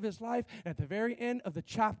very end of his life, at the very end of the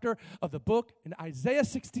chapter of the book, in Isaiah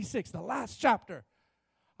 66, the last chapter,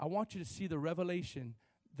 I want you to see the revelation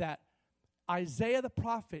that Isaiah the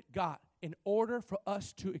prophet got in order for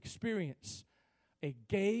us to experience a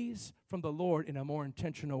gaze from the Lord in a more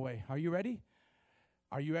intentional way. Are you ready?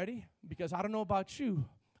 Are you ready? Because I don't know about you.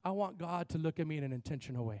 I want God to look at me in an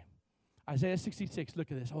intentional way. Isaiah 66,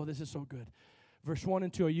 look at this. Oh, this is so good. Verse 1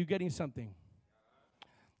 and 2, are you getting something?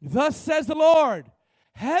 Thus says the Lord,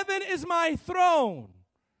 heaven is my throne,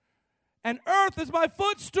 and earth is my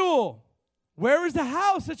footstool. Where is the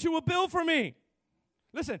house that you will build for me?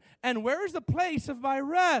 Listen, and where is the place of my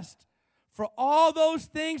rest? For all those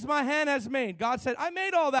things my hand has made. God said, I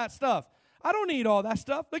made all that stuff. I don't need all that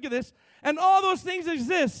stuff. Look at this. And all those things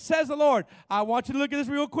exist, says the Lord. I want you to look at this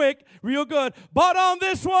real quick, real good. But on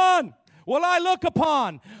this one will I look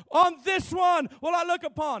upon. On this one will I look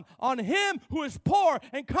upon. On him who is poor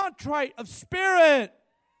and contrite of spirit.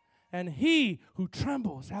 And he who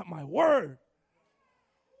trembles at my word.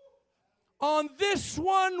 On this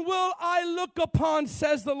one will I look upon,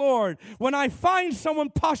 says the Lord. When I find someone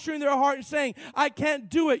posturing their heart and saying, I can't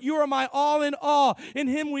do it. You are my all in all. In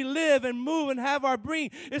him we live and move and have our being.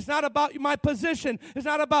 It's not about my position. It's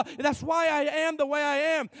not about, that's why I am the way I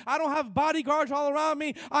am. I don't have bodyguards all around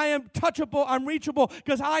me. I am touchable. I'm reachable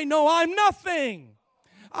because I know I'm nothing.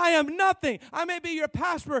 I am nothing. I may be your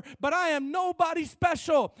pastor, but I am nobody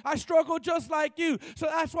special. I struggle just like you. So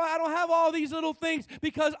that's why I don't have all these little things,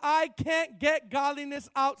 because I can't get godliness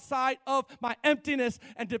outside of my emptiness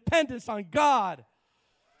and dependence on God.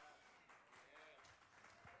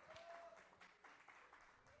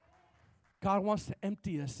 God wants to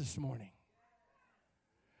empty us this morning.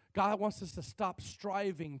 God wants us to stop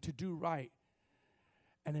striving to do right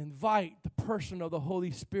and invite the person of the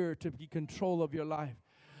Holy Spirit to be control of your life.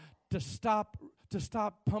 To stop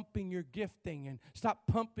pumping your gifting and stop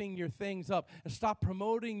pumping your things up and stop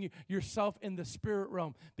promoting yourself in the spirit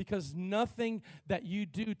realm, because nothing that you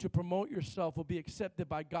do to promote yourself will be accepted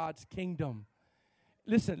by God's kingdom.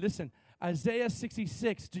 Listen. Isaiah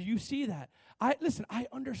 66, do you see that? I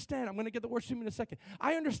understand. I'm going to get the worship in a second.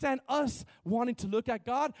 I understand us wanting to look at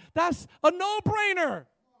God. That's a no-brainer.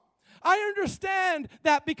 I understand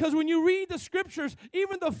that, because when you read the scriptures,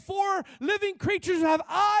 even the four living creatures have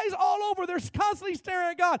eyes all over. They're constantly staring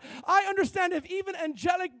at God. I understand if even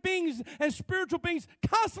angelic beings and spiritual beings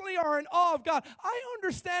constantly are in awe of God. I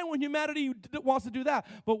understand when humanity wants to do that.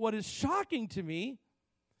 But what is shocking to me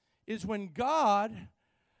is when God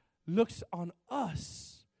looks on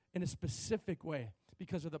us in a specific way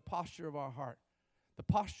because of the posture of our heart, the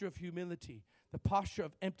posture of humility, the posture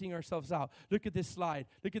of emptying ourselves out. Look at this slide.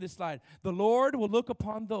 The Lord will look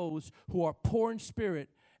upon those who are poor in spirit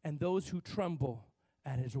and those who tremble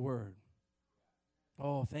at his word.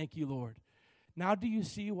 Oh, thank you, Lord. Now do you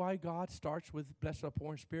see why God starts with blessed are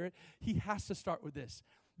poor in spirit? He has to start with this,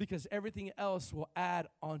 because everything else will add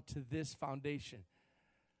onto this foundation.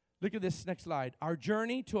 Look at this next slide. Our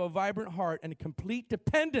journey to a vibrant heart and a complete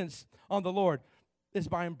dependence on the Lord is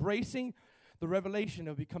by embracing the revelation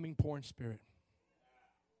of becoming poor in spirit.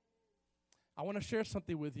 I want to share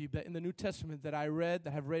something with you that in the New Testament that I read,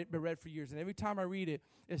 that have been read for years. And every time I read it,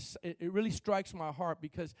 it really strikes my heart,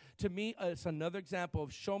 because to me, it's another example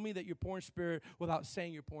of show me that you're poor in spirit without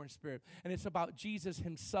saying you're poor in spirit. And it's about Jesus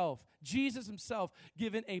himself. Jesus himself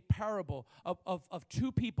given a parable of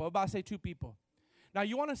two people. I'm about to say two people. Now,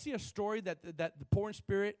 you want to see a story that the poor in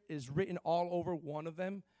spirit is written all over one of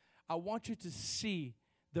them? I want you to see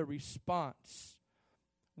the response.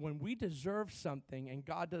 When we deserve something and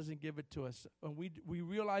God doesn't give it to us, when we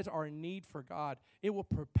realize our need for God, it will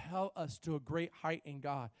propel us to a great height in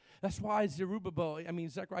God. That's why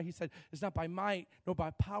Zechariah, he said, it's not by might nor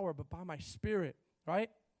by power, but by my spirit, right?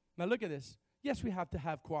 Now look at this. Yes, we have to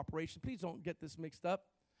have cooperation. Please don't get this mixed up.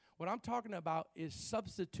 What I'm talking about is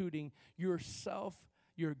substituting yourself,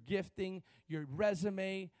 your gifting, your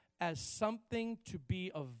resume as something to be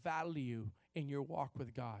of value in your walk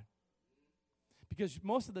with God. Because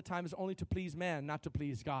most of the time it's only to please man, not to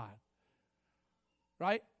please God.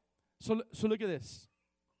 Right? So look at this.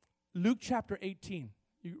 Luke chapter 18.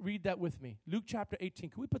 You read that with me. Luke chapter 18.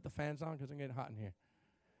 Can we put the fans on? Because I'm getting hot in here.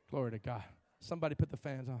 Glory to God. Somebody put the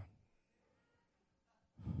fans on.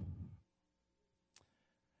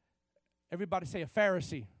 Everybody say a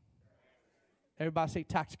Pharisee. Everybody say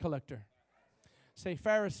tax collector. Say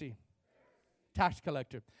Pharisee. Tax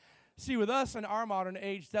collector. See, with us in our modern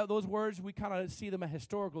age, those words, we kind of see them at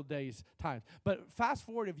historical times. But fast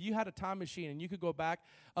forward, if you had a time machine and you could go back,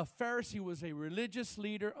 a Pharisee was a religious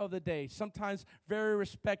leader of the day, sometimes very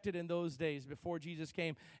respected in those days before Jesus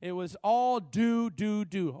came. It was all do.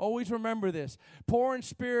 Always remember this. Poor in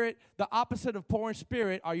spirit, the opposite of poor in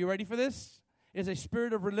spirit, are you ready for this? Is a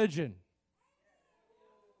spirit of religion.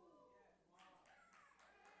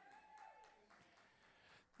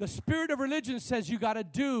 The spirit of religion says you got to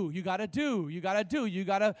do, you got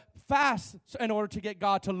to fast in order to get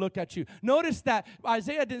God to look at you. Notice that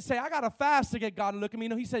Isaiah didn't say, I got to fast to get God to look at me.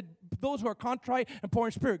 No, he said, those who are contrite and poor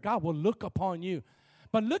in spirit, God will look upon you.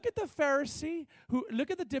 But look at the Pharisee, look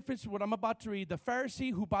at the difference, what I'm about to read. The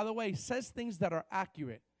Pharisee who, by the way, says things that are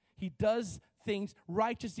accurate. He does things,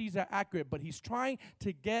 righteous deeds are accurate, but he's trying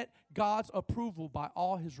to get God's approval by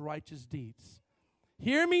all his righteous deeds.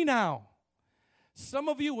 Hear me now. Some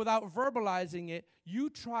of you, without verbalizing it, you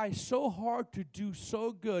try so hard to do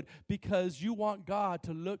so good because you want God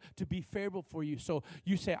to be favorable for you. So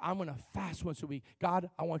you say, I'm going to fast once a week. God,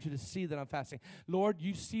 I want you to see that I'm fasting. Lord,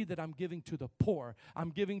 you see that I'm giving to the poor. I'm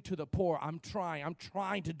giving to the poor. I'm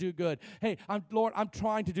trying to do good. Hey, Lord, I'm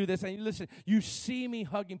trying to do this. And listen, you see me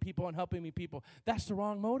hugging people and helping me people. That's the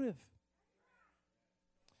wrong motive.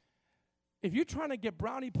 If you're trying to get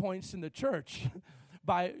brownie points in the church,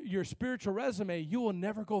 by your spiritual resume, you will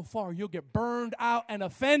never go far. You'll get burned out and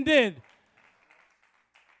offended.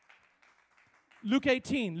 Luke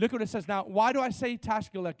 18, look what it says. Now, why do I say tax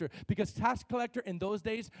collector? Because tax collector in those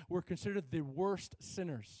days were considered the worst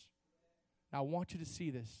sinners. Now, I want you to see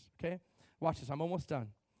this, okay? Watch this. I'm almost done.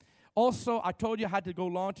 Also, I told you I had to go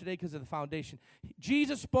long today because of the foundation.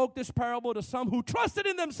 Jesus spoke this parable to some who trusted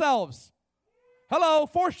in themselves. Hello,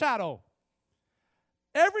 foreshadow.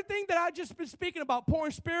 Everything that I just been speaking about, poor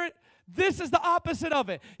in spirit, this is the opposite of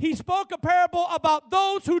it. He spoke a parable about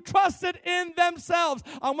those who trusted in themselves.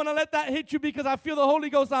 I'm going to let that hit you because I feel the Holy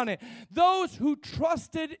Ghost on it. Those who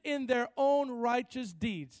trusted in their own righteous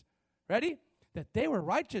deeds. Ready? That they were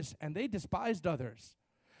righteous and they despised others.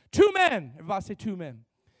 Two men. Everybody say two men.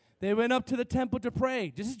 They went up to the temple to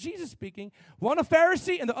pray. This is Jesus speaking. One a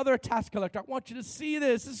Pharisee and the other a tax collector. I want you to see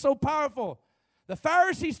this. This is so powerful. The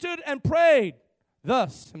Pharisee stood and prayed.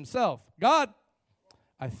 Thus himself, God,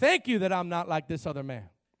 I thank you that I'm not like this other man.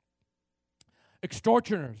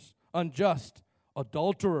 Extortioners, unjust,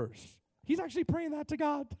 adulterers. He's actually praying that to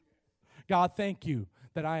God. God, thank you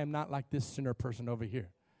that I am not like this sinner person over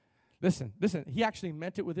here. Listen, he actually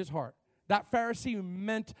meant it with his heart. That Pharisee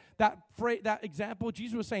meant that phrase, that example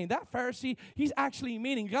Jesus was saying. That Pharisee, he's actually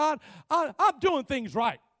meaning, God, I'm doing things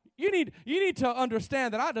right. You need to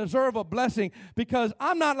understand that I deserve a blessing because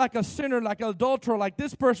I'm not like a sinner, like an adulterer, like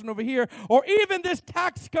this person over here, or even this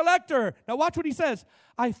tax collector. Now watch what he says.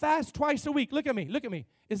 I fast twice a week. Look at me.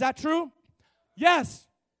 Is that true? Yes.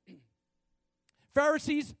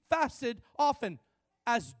 Pharisees fasted often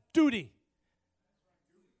as duty,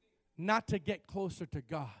 not to get closer to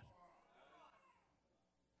God.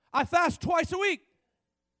 I fast twice a week.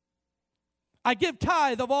 I give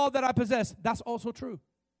tithe of all that I possess. That's also true.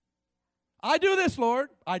 I do this, Lord.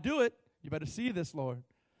 I do it. You better see this, Lord.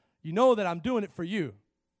 You know that I'm doing it for you,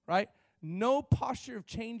 right? No posture of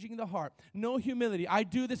changing the heart. No humility. I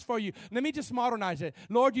do this for you. Let me just modernize it.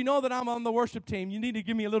 Lord, you know that I'm on the worship team. You need to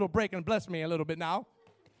give me a little break and bless me a little bit now.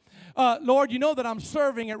 Lord, you know that I'm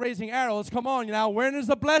serving at Raising Arrows. Come on now. When is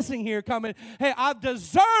the blessing here coming? Hey, I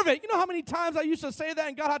deserve it. You know how many times I used to say that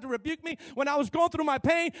and God had to rebuke me when I was going through my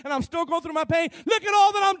pain and I'm still going through my pain? Look at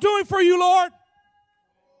all that I'm doing for you, Lord.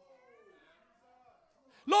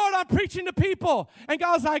 Lord, I'm preaching to people. And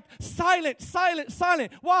God's like, silent.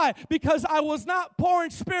 Why? Because I was not poor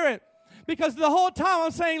in spirit. Because the whole time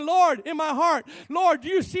I'm saying, Lord, in my heart, Lord, do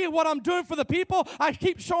you see what I'm doing for the people? I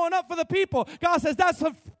keep showing up for the people. God says, that's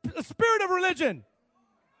a spirit of religion.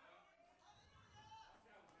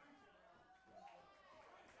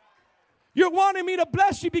 You're wanting me to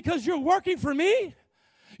bless you because you're working for me?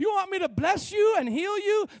 You want me to bless you and heal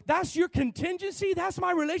you? That's your contingency? That's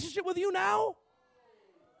my relationship with you now?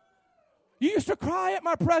 You used to cry at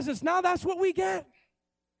my presence. Now that's what we get.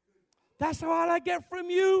 That's what I get from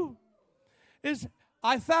you. Is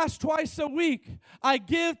I fast twice a week. I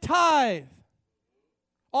give tithe.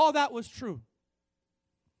 All that was true.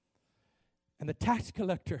 And the tax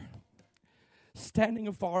collector, standing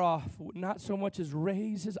afar off, would not so much as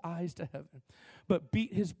raise his eyes to heaven, but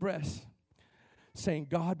beat his breast, saying,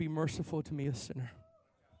 God, be merciful to me, a sinner.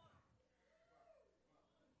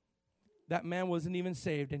 That man wasn't even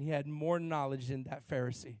saved, and he had more knowledge than that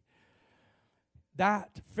Pharisee.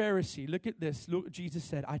 That Pharisee, look at this. Look what Jesus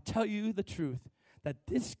said. I tell you the truth, that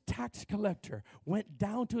this tax collector went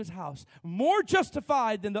down to his house more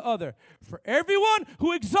justified than the other. For everyone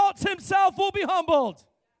who exalts himself will be humbled,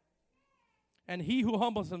 and he who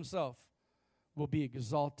humbles himself will be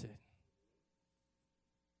exalted.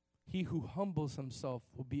 He who humbles himself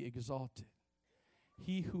will be exalted.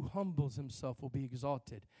 He who humbles himself will be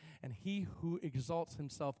exalted, and he who exalts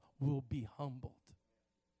himself will be humbled.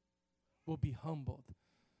 Will be humbled.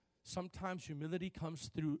 Sometimes humility comes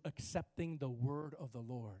through accepting the word of the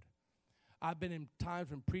Lord. I've been in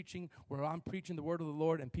times when preaching where I'm preaching the word of the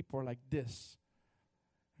Lord and people are like this.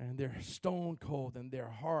 And they're stone cold and they're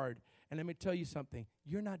hard. And let me tell you something.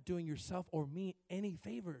 You're not doing yourself or me any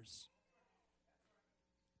favors.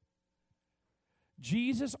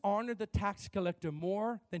 Jesus honored the tax collector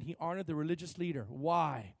more than he honored the religious leader.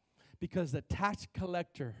 Why? Because the tax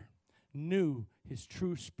collector knew his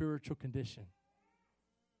true spiritual condition.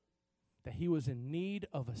 That he was in need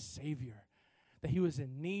of a Savior. That he was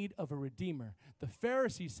in need of a Redeemer. The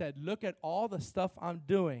Pharisee said, look at all the stuff I'm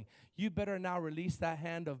doing. You better now release that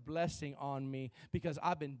hand of blessing on me because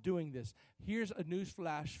I've been doing this. Here's a news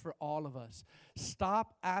flash for all of us.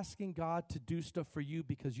 Stop asking God to do stuff for you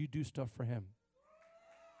because you do stuff for him.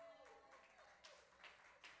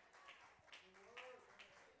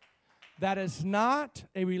 That is not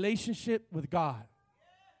a relationship with God.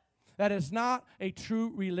 That is not a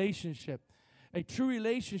true relationship. A true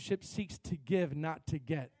relationship seeks to give, not to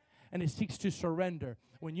get. And it seeks to surrender.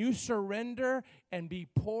 When you surrender and be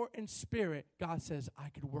poor in spirit, God says, I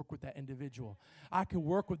could work with that individual. I could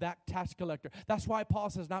work with that tax collector. That's why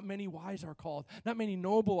Paul says, not many wise are called, not many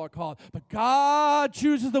noble are called, but God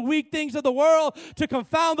chooses the weak things of the world to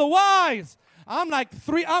confound the wise. I'm like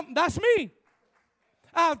that's me.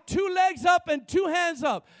 I have 2 legs up and 2 hands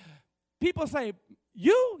up. People say,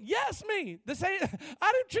 you? Yes, me. They say,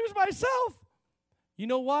 I didn't choose myself. You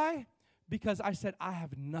know why? Because I said, I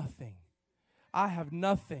have nothing. I have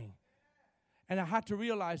nothing. And I had to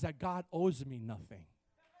realize that God owes me nothing.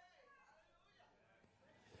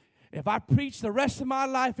 If I preach the rest of my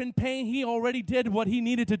life in pain, he already did what he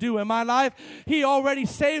needed to do in my life. He already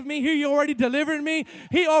saved me. He already delivered me.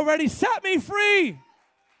 He already set me free.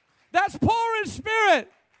 That's poor in spirit.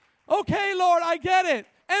 Okay, Lord, I get it.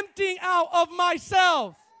 Emptying out of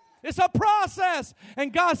myself. It's a process.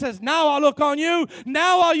 And God says, now I'll look on you.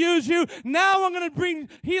 Now I'll use you. Now I'm going to bring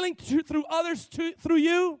healing through others through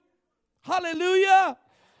you. Hallelujah.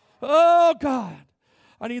 Oh, God.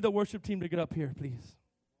 I need the worship team to get up here, please.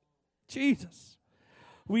 Jesus.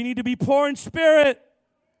 We need to be poor in spirit.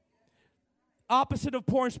 Opposite of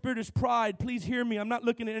poor in spirit is pride. Please hear me. I'm not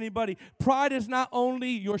looking at anybody. Pride is not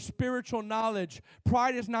only your spiritual knowledge.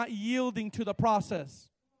 Pride is not yielding to the process.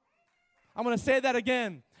 I'm going to say that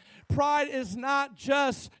again. Pride is not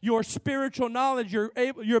just your spiritual knowledge, your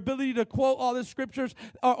ability to quote all the scriptures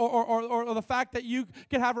or the fact that you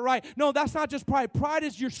can have it right. No, that's not just pride. Pride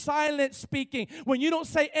is your silent speaking. When you don't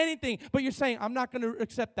say anything, but you're saying, I'm not going to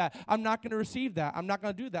accept that. I'm not going to receive that. I'm not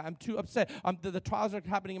going to do that. I'm too upset. The trials are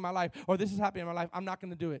happening in my life, or this is happening in my life. I'm not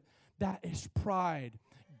going to do it. That is pride.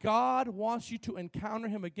 God wants you to encounter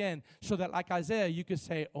him again so that, like Isaiah, you could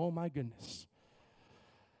say, oh, my goodness.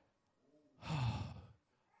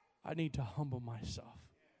 I need to humble myself.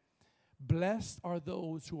 Blessed are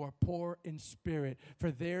those who are poor in spirit,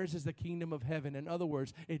 for theirs is the kingdom of heaven. In other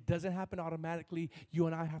words, it doesn't happen automatically. You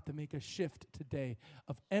and I have to make a shift today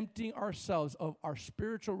of emptying ourselves of our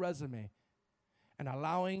spiritual resume and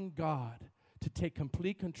allowing God to take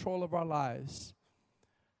complete control of our lives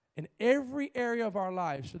in every area of our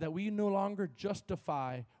lives so that we no longer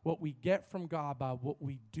justify what we get from God by what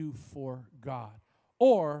we do for God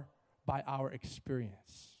or by our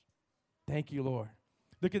experience. Thank you, Lord.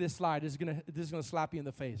 Look at this slide. This is gonna slap you in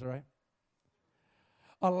the face, all right?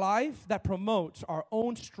 A life that promotes our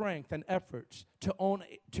own strength and efforts to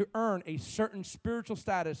earn a certain spiritual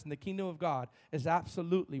status in the kingdom of God is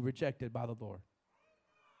absolutely rejected by the Lord.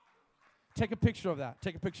 Take a picture of that.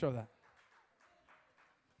 Take a picture of that.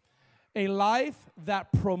 A life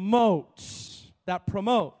that promotes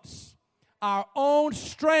our own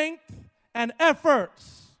strength and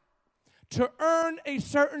efforts to earn a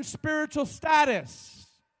certain spiritual status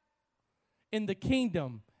in the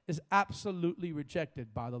kingdom is absolutely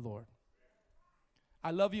rejected by the Lord.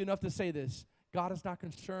 I love you enough to say this. God is not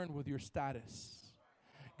concerned with your status.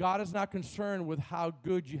 God is not concerned with how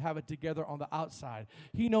good you have it together on the outside.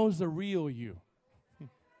 He knows the real you.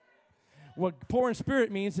 What poor in spirit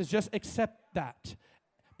means is just accept that.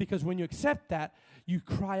 Because when you accept that, you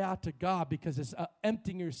cry out to God because it's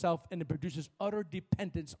emptying yourself and it produces utter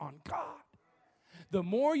dependence on God. The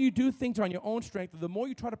more you do things on your own strength, the more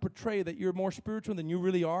you try to portray that you're more spiritual than you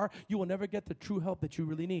really are, you will never get the true help that you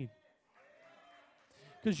really need.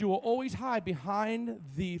 Because you will always hide behind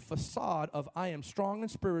the facade of I am strong and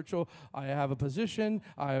spiritual, I have a position,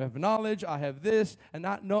 I have knowledge, I have this, and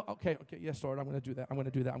not no. Okay, yes, Lord, I'm going to do that. I'm going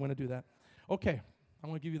to do that. I'm going to do that. Okay, I'm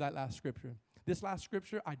going to give you that last scripture. This last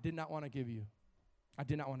scripture, I did not want to give you. I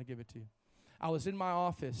did not want to give it to you. I was in my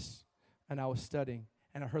office, and I was studying,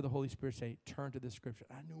 And I heard the Holy Spirit say, turn to this scripture.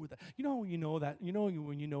 I knew that. You know when you know that? You know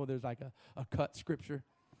when you know there's like a cut scripture?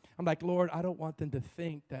 I'm like, Lord, I don't want them to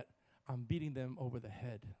think that I'm beating them over the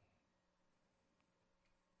head.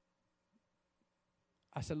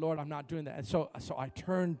 I said, Lord, I'm not doing that. And so I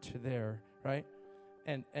turned to there, right?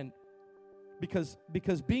 And because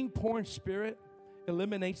being poor in spirit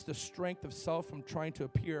eliminates the strength of self from trying to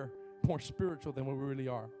appear more spiritual than what we really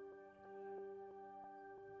are.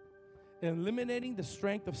 Eliminating the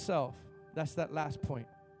strength of self, that's that last point.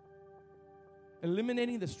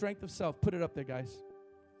 Eliminating the strength of self, put it up there, guys.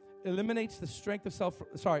 Eliminates the strength of self,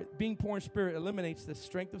 being poor in spirit eliminates the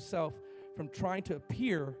strength of self from trying to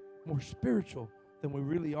appear more spiritual than we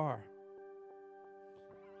really are.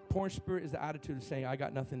 Poor in spirit is the attitude of saying, I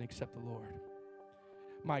got nothing except the Lord.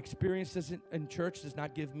 My experience in church does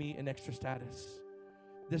not give me an extra status.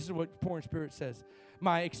 This is what poor in spirit says.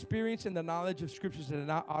 My experience in the knowledge of scriptures does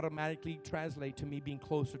not automatically translate to me being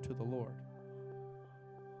closer to the Lord.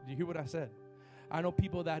 Do you hear what I said? I know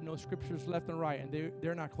people that know scriptures left and right, and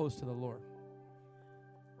they're not close to the Lord.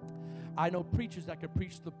 I know preachers that could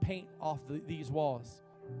preach the paint off these walls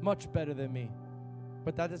much better than me.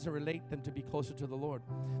 But that doesn't relate them to be closer to the Lord.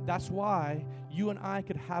 That's why you and I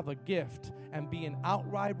could have a gift and be in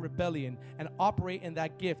outright rebellion and operate in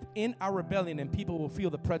that gift in our rebellion, and people will feel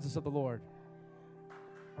the presence of the Lord.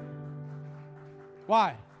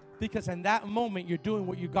 Why? Because in that moment, you're doing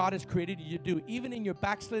what God has created you to do. Even in your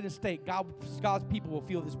backslidden state, God's people will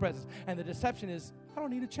feel His presence. And the deception is, I don't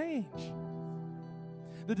need to change.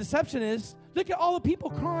 The deception is, look at all the people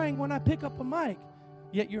crying when I pick up a mic.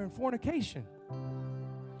 Yet you're in fornication.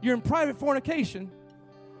 You're in private fornication.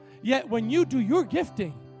 Yet when you do your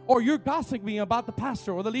gifting, or you're gossiping about the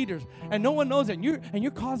pastor or the leaders, and no one knows it, and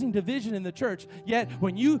you're causing division in the church. Yet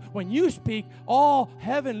when you speak, all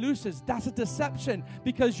heaven looses. That's a deception,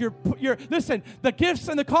 because you're listen. The gifts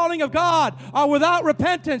and the calling of God are without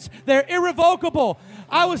repentance. They're irrevocable.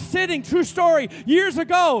 I was sitting, true story, years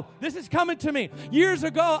ago. This is coming to me. Years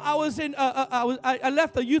ago, I was in. I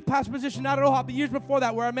left the youth pastor position out at Ohio, but years before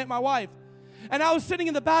that, where I met my wife. And I was sitting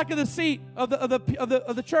in the back of the seat of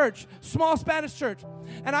the church, small Spanish church,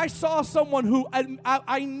 and I saw someone who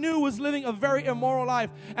I knew was living a very immoral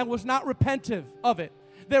life and was not repentive of it.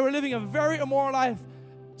 They were living a very immoral life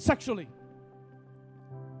sexually.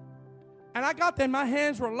 And I got there, and my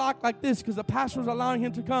hands were locked like this because the pastor was allowing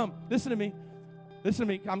him to come. Listen to me.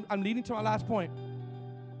 I'm leading to my last point.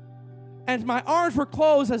 And my arms were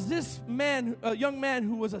closed as this man, a young man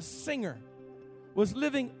who was a singer, was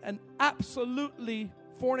living an absolutely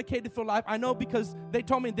fornicated filled life. I know, because they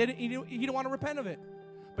told me he didn't want to repent of it.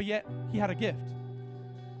 But yet, he had a gift.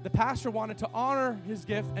 The pastor wanted to honor his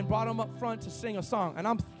gift and brought him up front to sing a song. And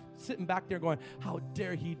I'm sitting back there going, how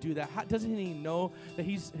dare he do that? Doesn't he know that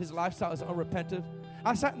his lifestyle is unrepentant?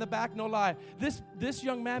 I sat in the back, no lie. This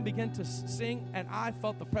young man began to sing, and I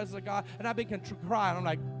felt the presence of God, and I began to cry. And I'm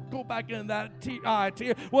like, go back in that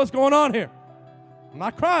tear. What's going on here? I'm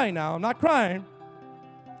not crying now. I'm not crying.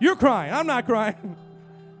 You're crying. I'm not crying.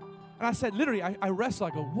 And I said, literally, I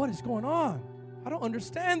wrestled. I go, what is going on? I don't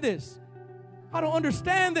understand this. I don't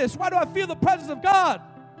understand this. Why do I feel the presence of God?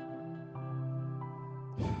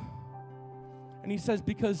 And he says,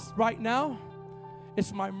 because right now,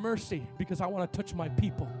 it's my mercy, because I want to touch my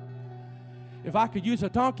people. If I could use a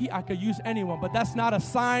donkey, I could use anyone. But that's not a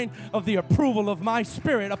sign of the approval of my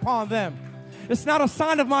spirit upon them. It's not a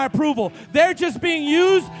sign of my approval. They're just being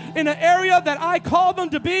used in an area that I call them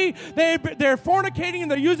to be. They're fornicating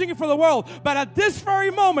and they're using it for the world. But at this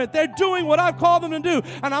very moment, they're doing what I've called them to do.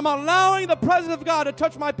 And I'm allowing the presence of God to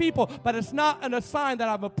touch my people. But it's not a sign that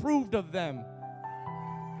I've approved of them.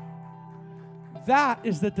 That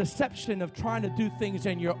is the deception of trying to do things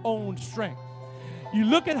in your own strength. You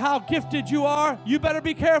look at how gifted you are. You better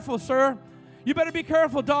be careful, sir. You better be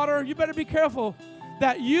careful, daughter. You better be careful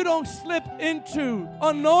that you don't slip into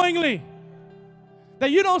unknowingly. That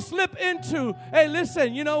you don't slip into, hey,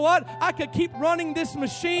 listen, you know what? I could keep running this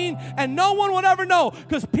machine and no one would ever know,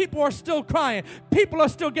 because people are still crying. People are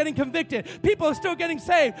still getting convicted. People are still getting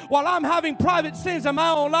saved while I'm having private sins in my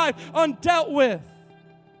own life undealt with.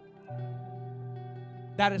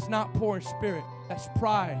 That is not poor in spirit. That's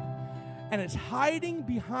pride. And it's hiding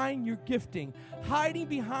behind your gifting, hiding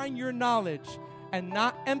behind your knowledge, and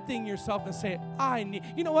not emptying yourself and saying, I need.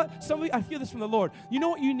 You know what? I feel this from the Lord. You know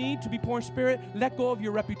what you need to be poor in spirit? Let go of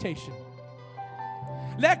your reputation.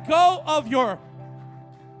 Let go of your,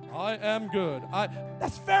 I am good.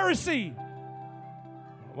 That's Pharisee.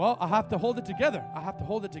 Well, I have to hold it together. I have to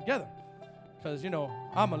hold it together. Because,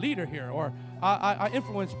 I'm a leader here, or I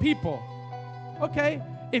influence people. Okay,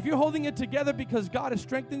 If you're holding it together because God is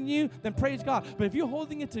strengthening you, then praise God. But if you're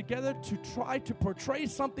holding it together to try to portray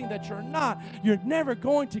something that you're not, you're never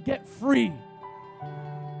going to get free.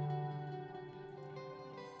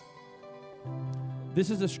 This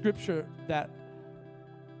is a scripture that,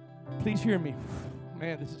 please hear me.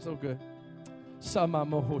 Man, this is so good.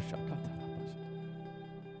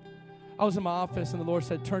 I was in my office and the Lord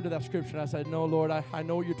said, turn to that scripture. And I said, no, Lord, I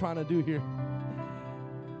know what you're trying to do here.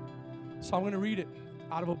 So I'm going to read it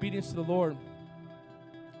out of obedience to the Lord.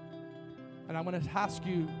 And I'm going to ask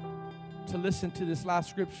you to listen to this last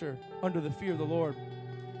scripture under the fear of the Lord.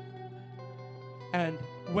 And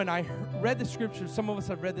when I read the scripture, some of us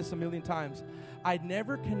have read this a million times, I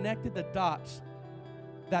never connected the dots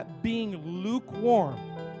that being lukewarm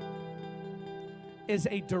is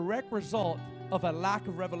a direct result of a lack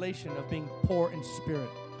of revelation of being poor in spirit.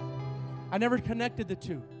 I never connected the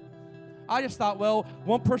two. I just thought, well,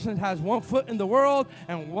 one person has 1 foot in the world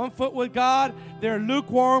and 1 foot with God. They're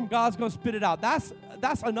lukewarm. God's going to spit it out. That's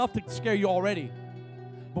enough to scare you already.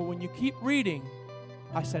 But when you keep reading,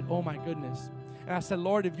 I said, oh, my goodness. And I said,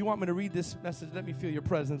 Lord, if you want me to read this message, let me feel your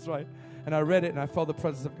presence, right? And I read it, and I felt the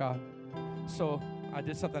presence of God. So I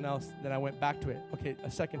did something else. Then I went back to it. Okay,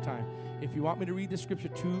 a second time. If you want me to read this scripture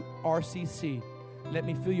to RCC, let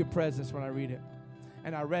me feel your presence when I read it.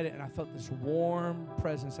 And I read it, and I felt this warm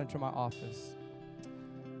presence enter my office.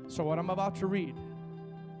 So what I'm about to read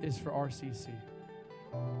is for RCC.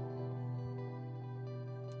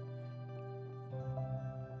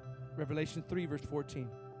 Revelation 3, verse 14.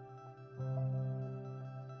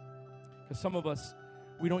 Because some of us,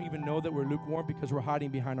 we don't even know that we're lukewarm because we're hiding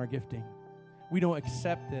behind our gifting. We don't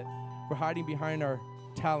accept it. We're hiding behind our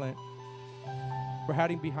talent. We're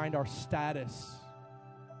hiding behind our status.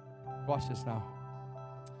 Watch this now.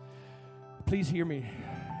 Please hear me.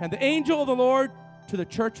 And the angel of the Lord to the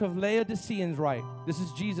church of Laodiceans write. This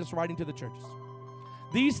is Jesus writing to the churches.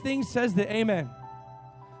 These things says the Amen,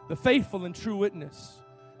 the faithful and true witness,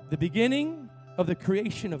 the beginning of the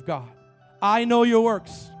creation of God. I know your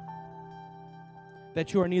works,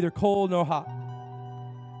 that you are neither cold nor hot.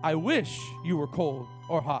 I wish you were cold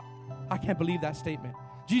or hot. I can't believe that statement.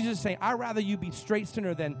 Jesus is saying, I'd rather you be straight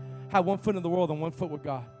sinner than have 1 foot in the world and 1 foot with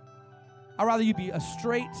God. I'd rather you be a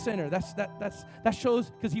straight sinner. That shows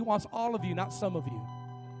because he wants all of you, not some of you.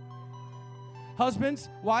 Husbands,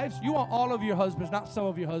 wives, you want all of your husbands, not some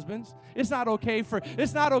of your husbands. It's not okay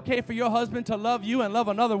for your husband to love you and love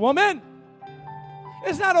another woman.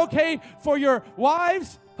 It's not okay for your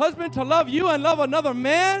wives, husband to love you and love another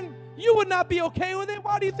man. You would not be okay with it.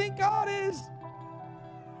 Why do you think God is?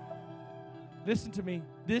 Listen to me.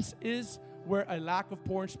 This is where a lack of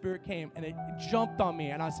poor in spirit came, and it jumped on me,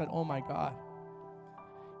 and I said, oh my God.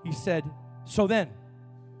 He said, so then,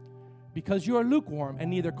 because you are lukewarm and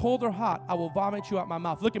neither cold or hot, I will vomit you out my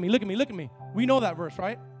mouth. Look at me, look at me, look at me. We know that verse,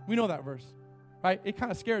 right? We know that verse, right? It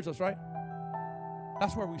kind of scares us, right?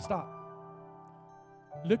 That's where we stop.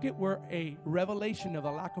 Look at where a revelation of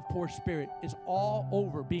a lack of poor spirit is all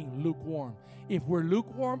over being lukewarm. If we're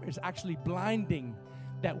lukewarm, it's actually blinding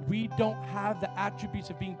that we don't have the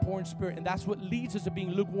attributes of being poor in spirit, and that's what leads us to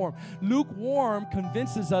being lukewarm. Lukewarm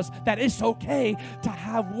convinces us that it's okay to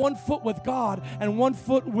have 1 foot with God and 1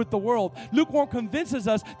 foot with the world. Lukewarm convinces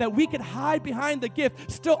us that we can hide behind the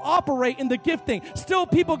gift, still operate in the gifting, still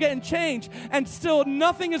people getting changed, and still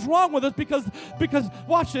nothing is wrong with us because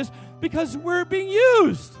watch this, because we're being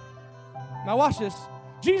used. Now watch this.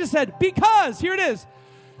 Jesus said, because, here it is,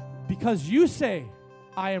 because you say,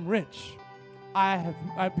 I am rich,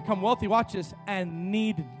 I've become wealthy, watch this, and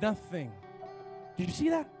need nothing. Did you see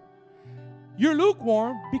that? You're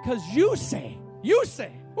lukewarm because you say,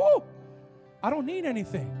 whoo, I don't need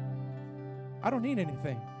anything. I don't need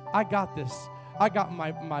anything. I got this. I got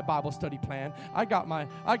my Bible study plan. I got my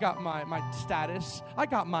status. I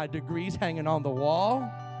got my degrees hanging on the wall.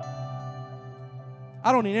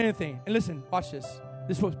 I don't need anything. And listen, watch this.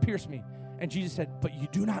 This is what pierced me. And Jesus said, but you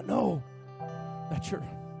do not know that you're,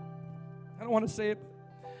 I don't want to say it,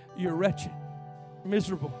 but you're wretched,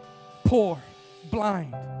 miserable, poor,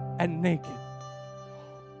 blind, and naked.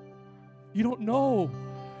 You don't know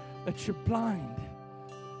that you're blind.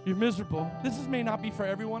 You're miserable. This may not be for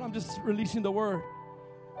everyone. I'm just releasing the word.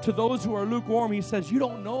 To those who are lukewarm, he says, you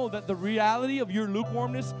don't know that the reality of your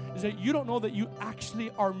lukewarmness is that you don't know that you actually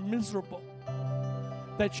are miserable.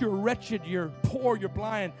 That you're wretched, you're poor, you're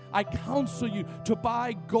blind. I counsel you to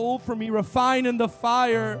buy gold from me, refined in the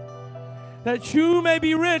fire, that you may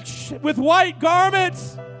be rich with white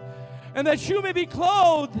garments, and that you may be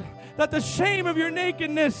clothed, that the shame of your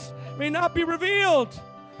nakedness may not be revealed.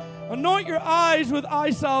 Anoint your eyes with eye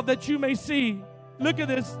salve that you may see. Look at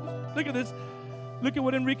this. Look at this. Look at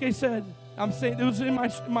what Enrique said. I'm saying, it was in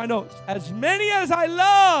my notes. As many as I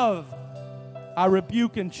love, I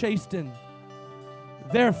rebuke and chasten.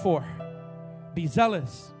 Therefore, be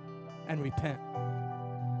zealous and repent.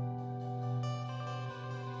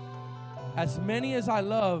 As many as I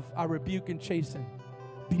love, I rebuke and chasten.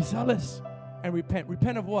 Be zealous and repent.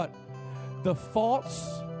 Repent of what? The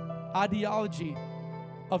false ideology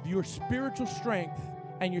of your spiritual strength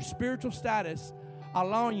and your spiritual status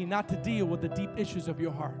allowing you not to deal with the deep issues of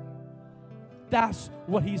your heart. That's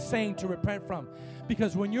what he's saying to repent from.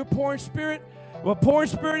 Because when you're poor in spirit, what poor in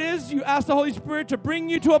spirit is, you ask the Holy Spirit to bring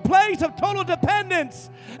you to a place of total dependence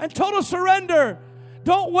and total surrender.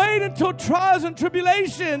 Don't wait until trials and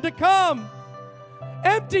tribulation to come.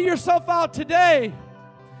 Empty yourself out today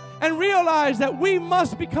and realize that we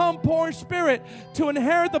must become poor in spirit to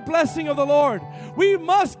inherit the blessing of the Lord. We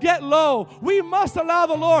must get low. We must allow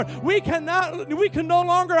the Lord. We can no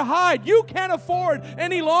longer hide. You can't afford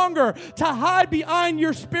any longer to hide behind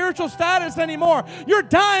your spiritual status anymore. You're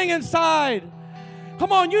dying inside.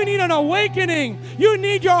 Come on, you need an awakening. You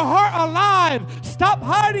need your heart alive. Stop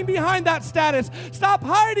hiding behind that status. Stop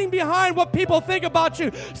hiding behind what people think about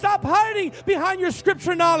you. Stop hiding behind your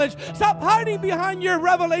scripture knowledge. Stop hiding behind your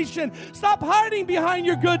revelation. Stop hiding behind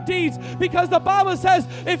your good deeds. Because the Bible says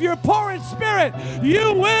if you're poor in spirit,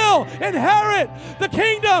 you will inherit the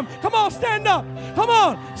kingdom. Come on, stand up. Come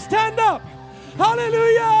on, stand up.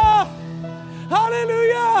 Hallelujah.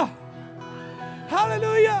 Hallelujah.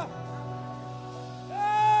 Hallelujah.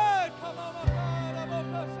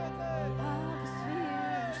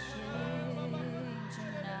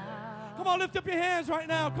 Come on, lift up your hands right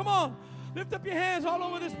now. Come on. Lift up your hands all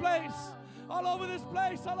over this place. All over this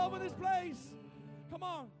place. All over this place. Come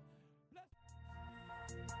on.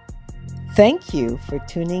 Thank you for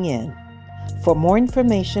tuning in. For more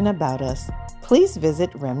information about us, please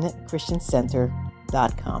visit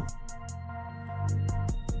remnantchristiancenter.com.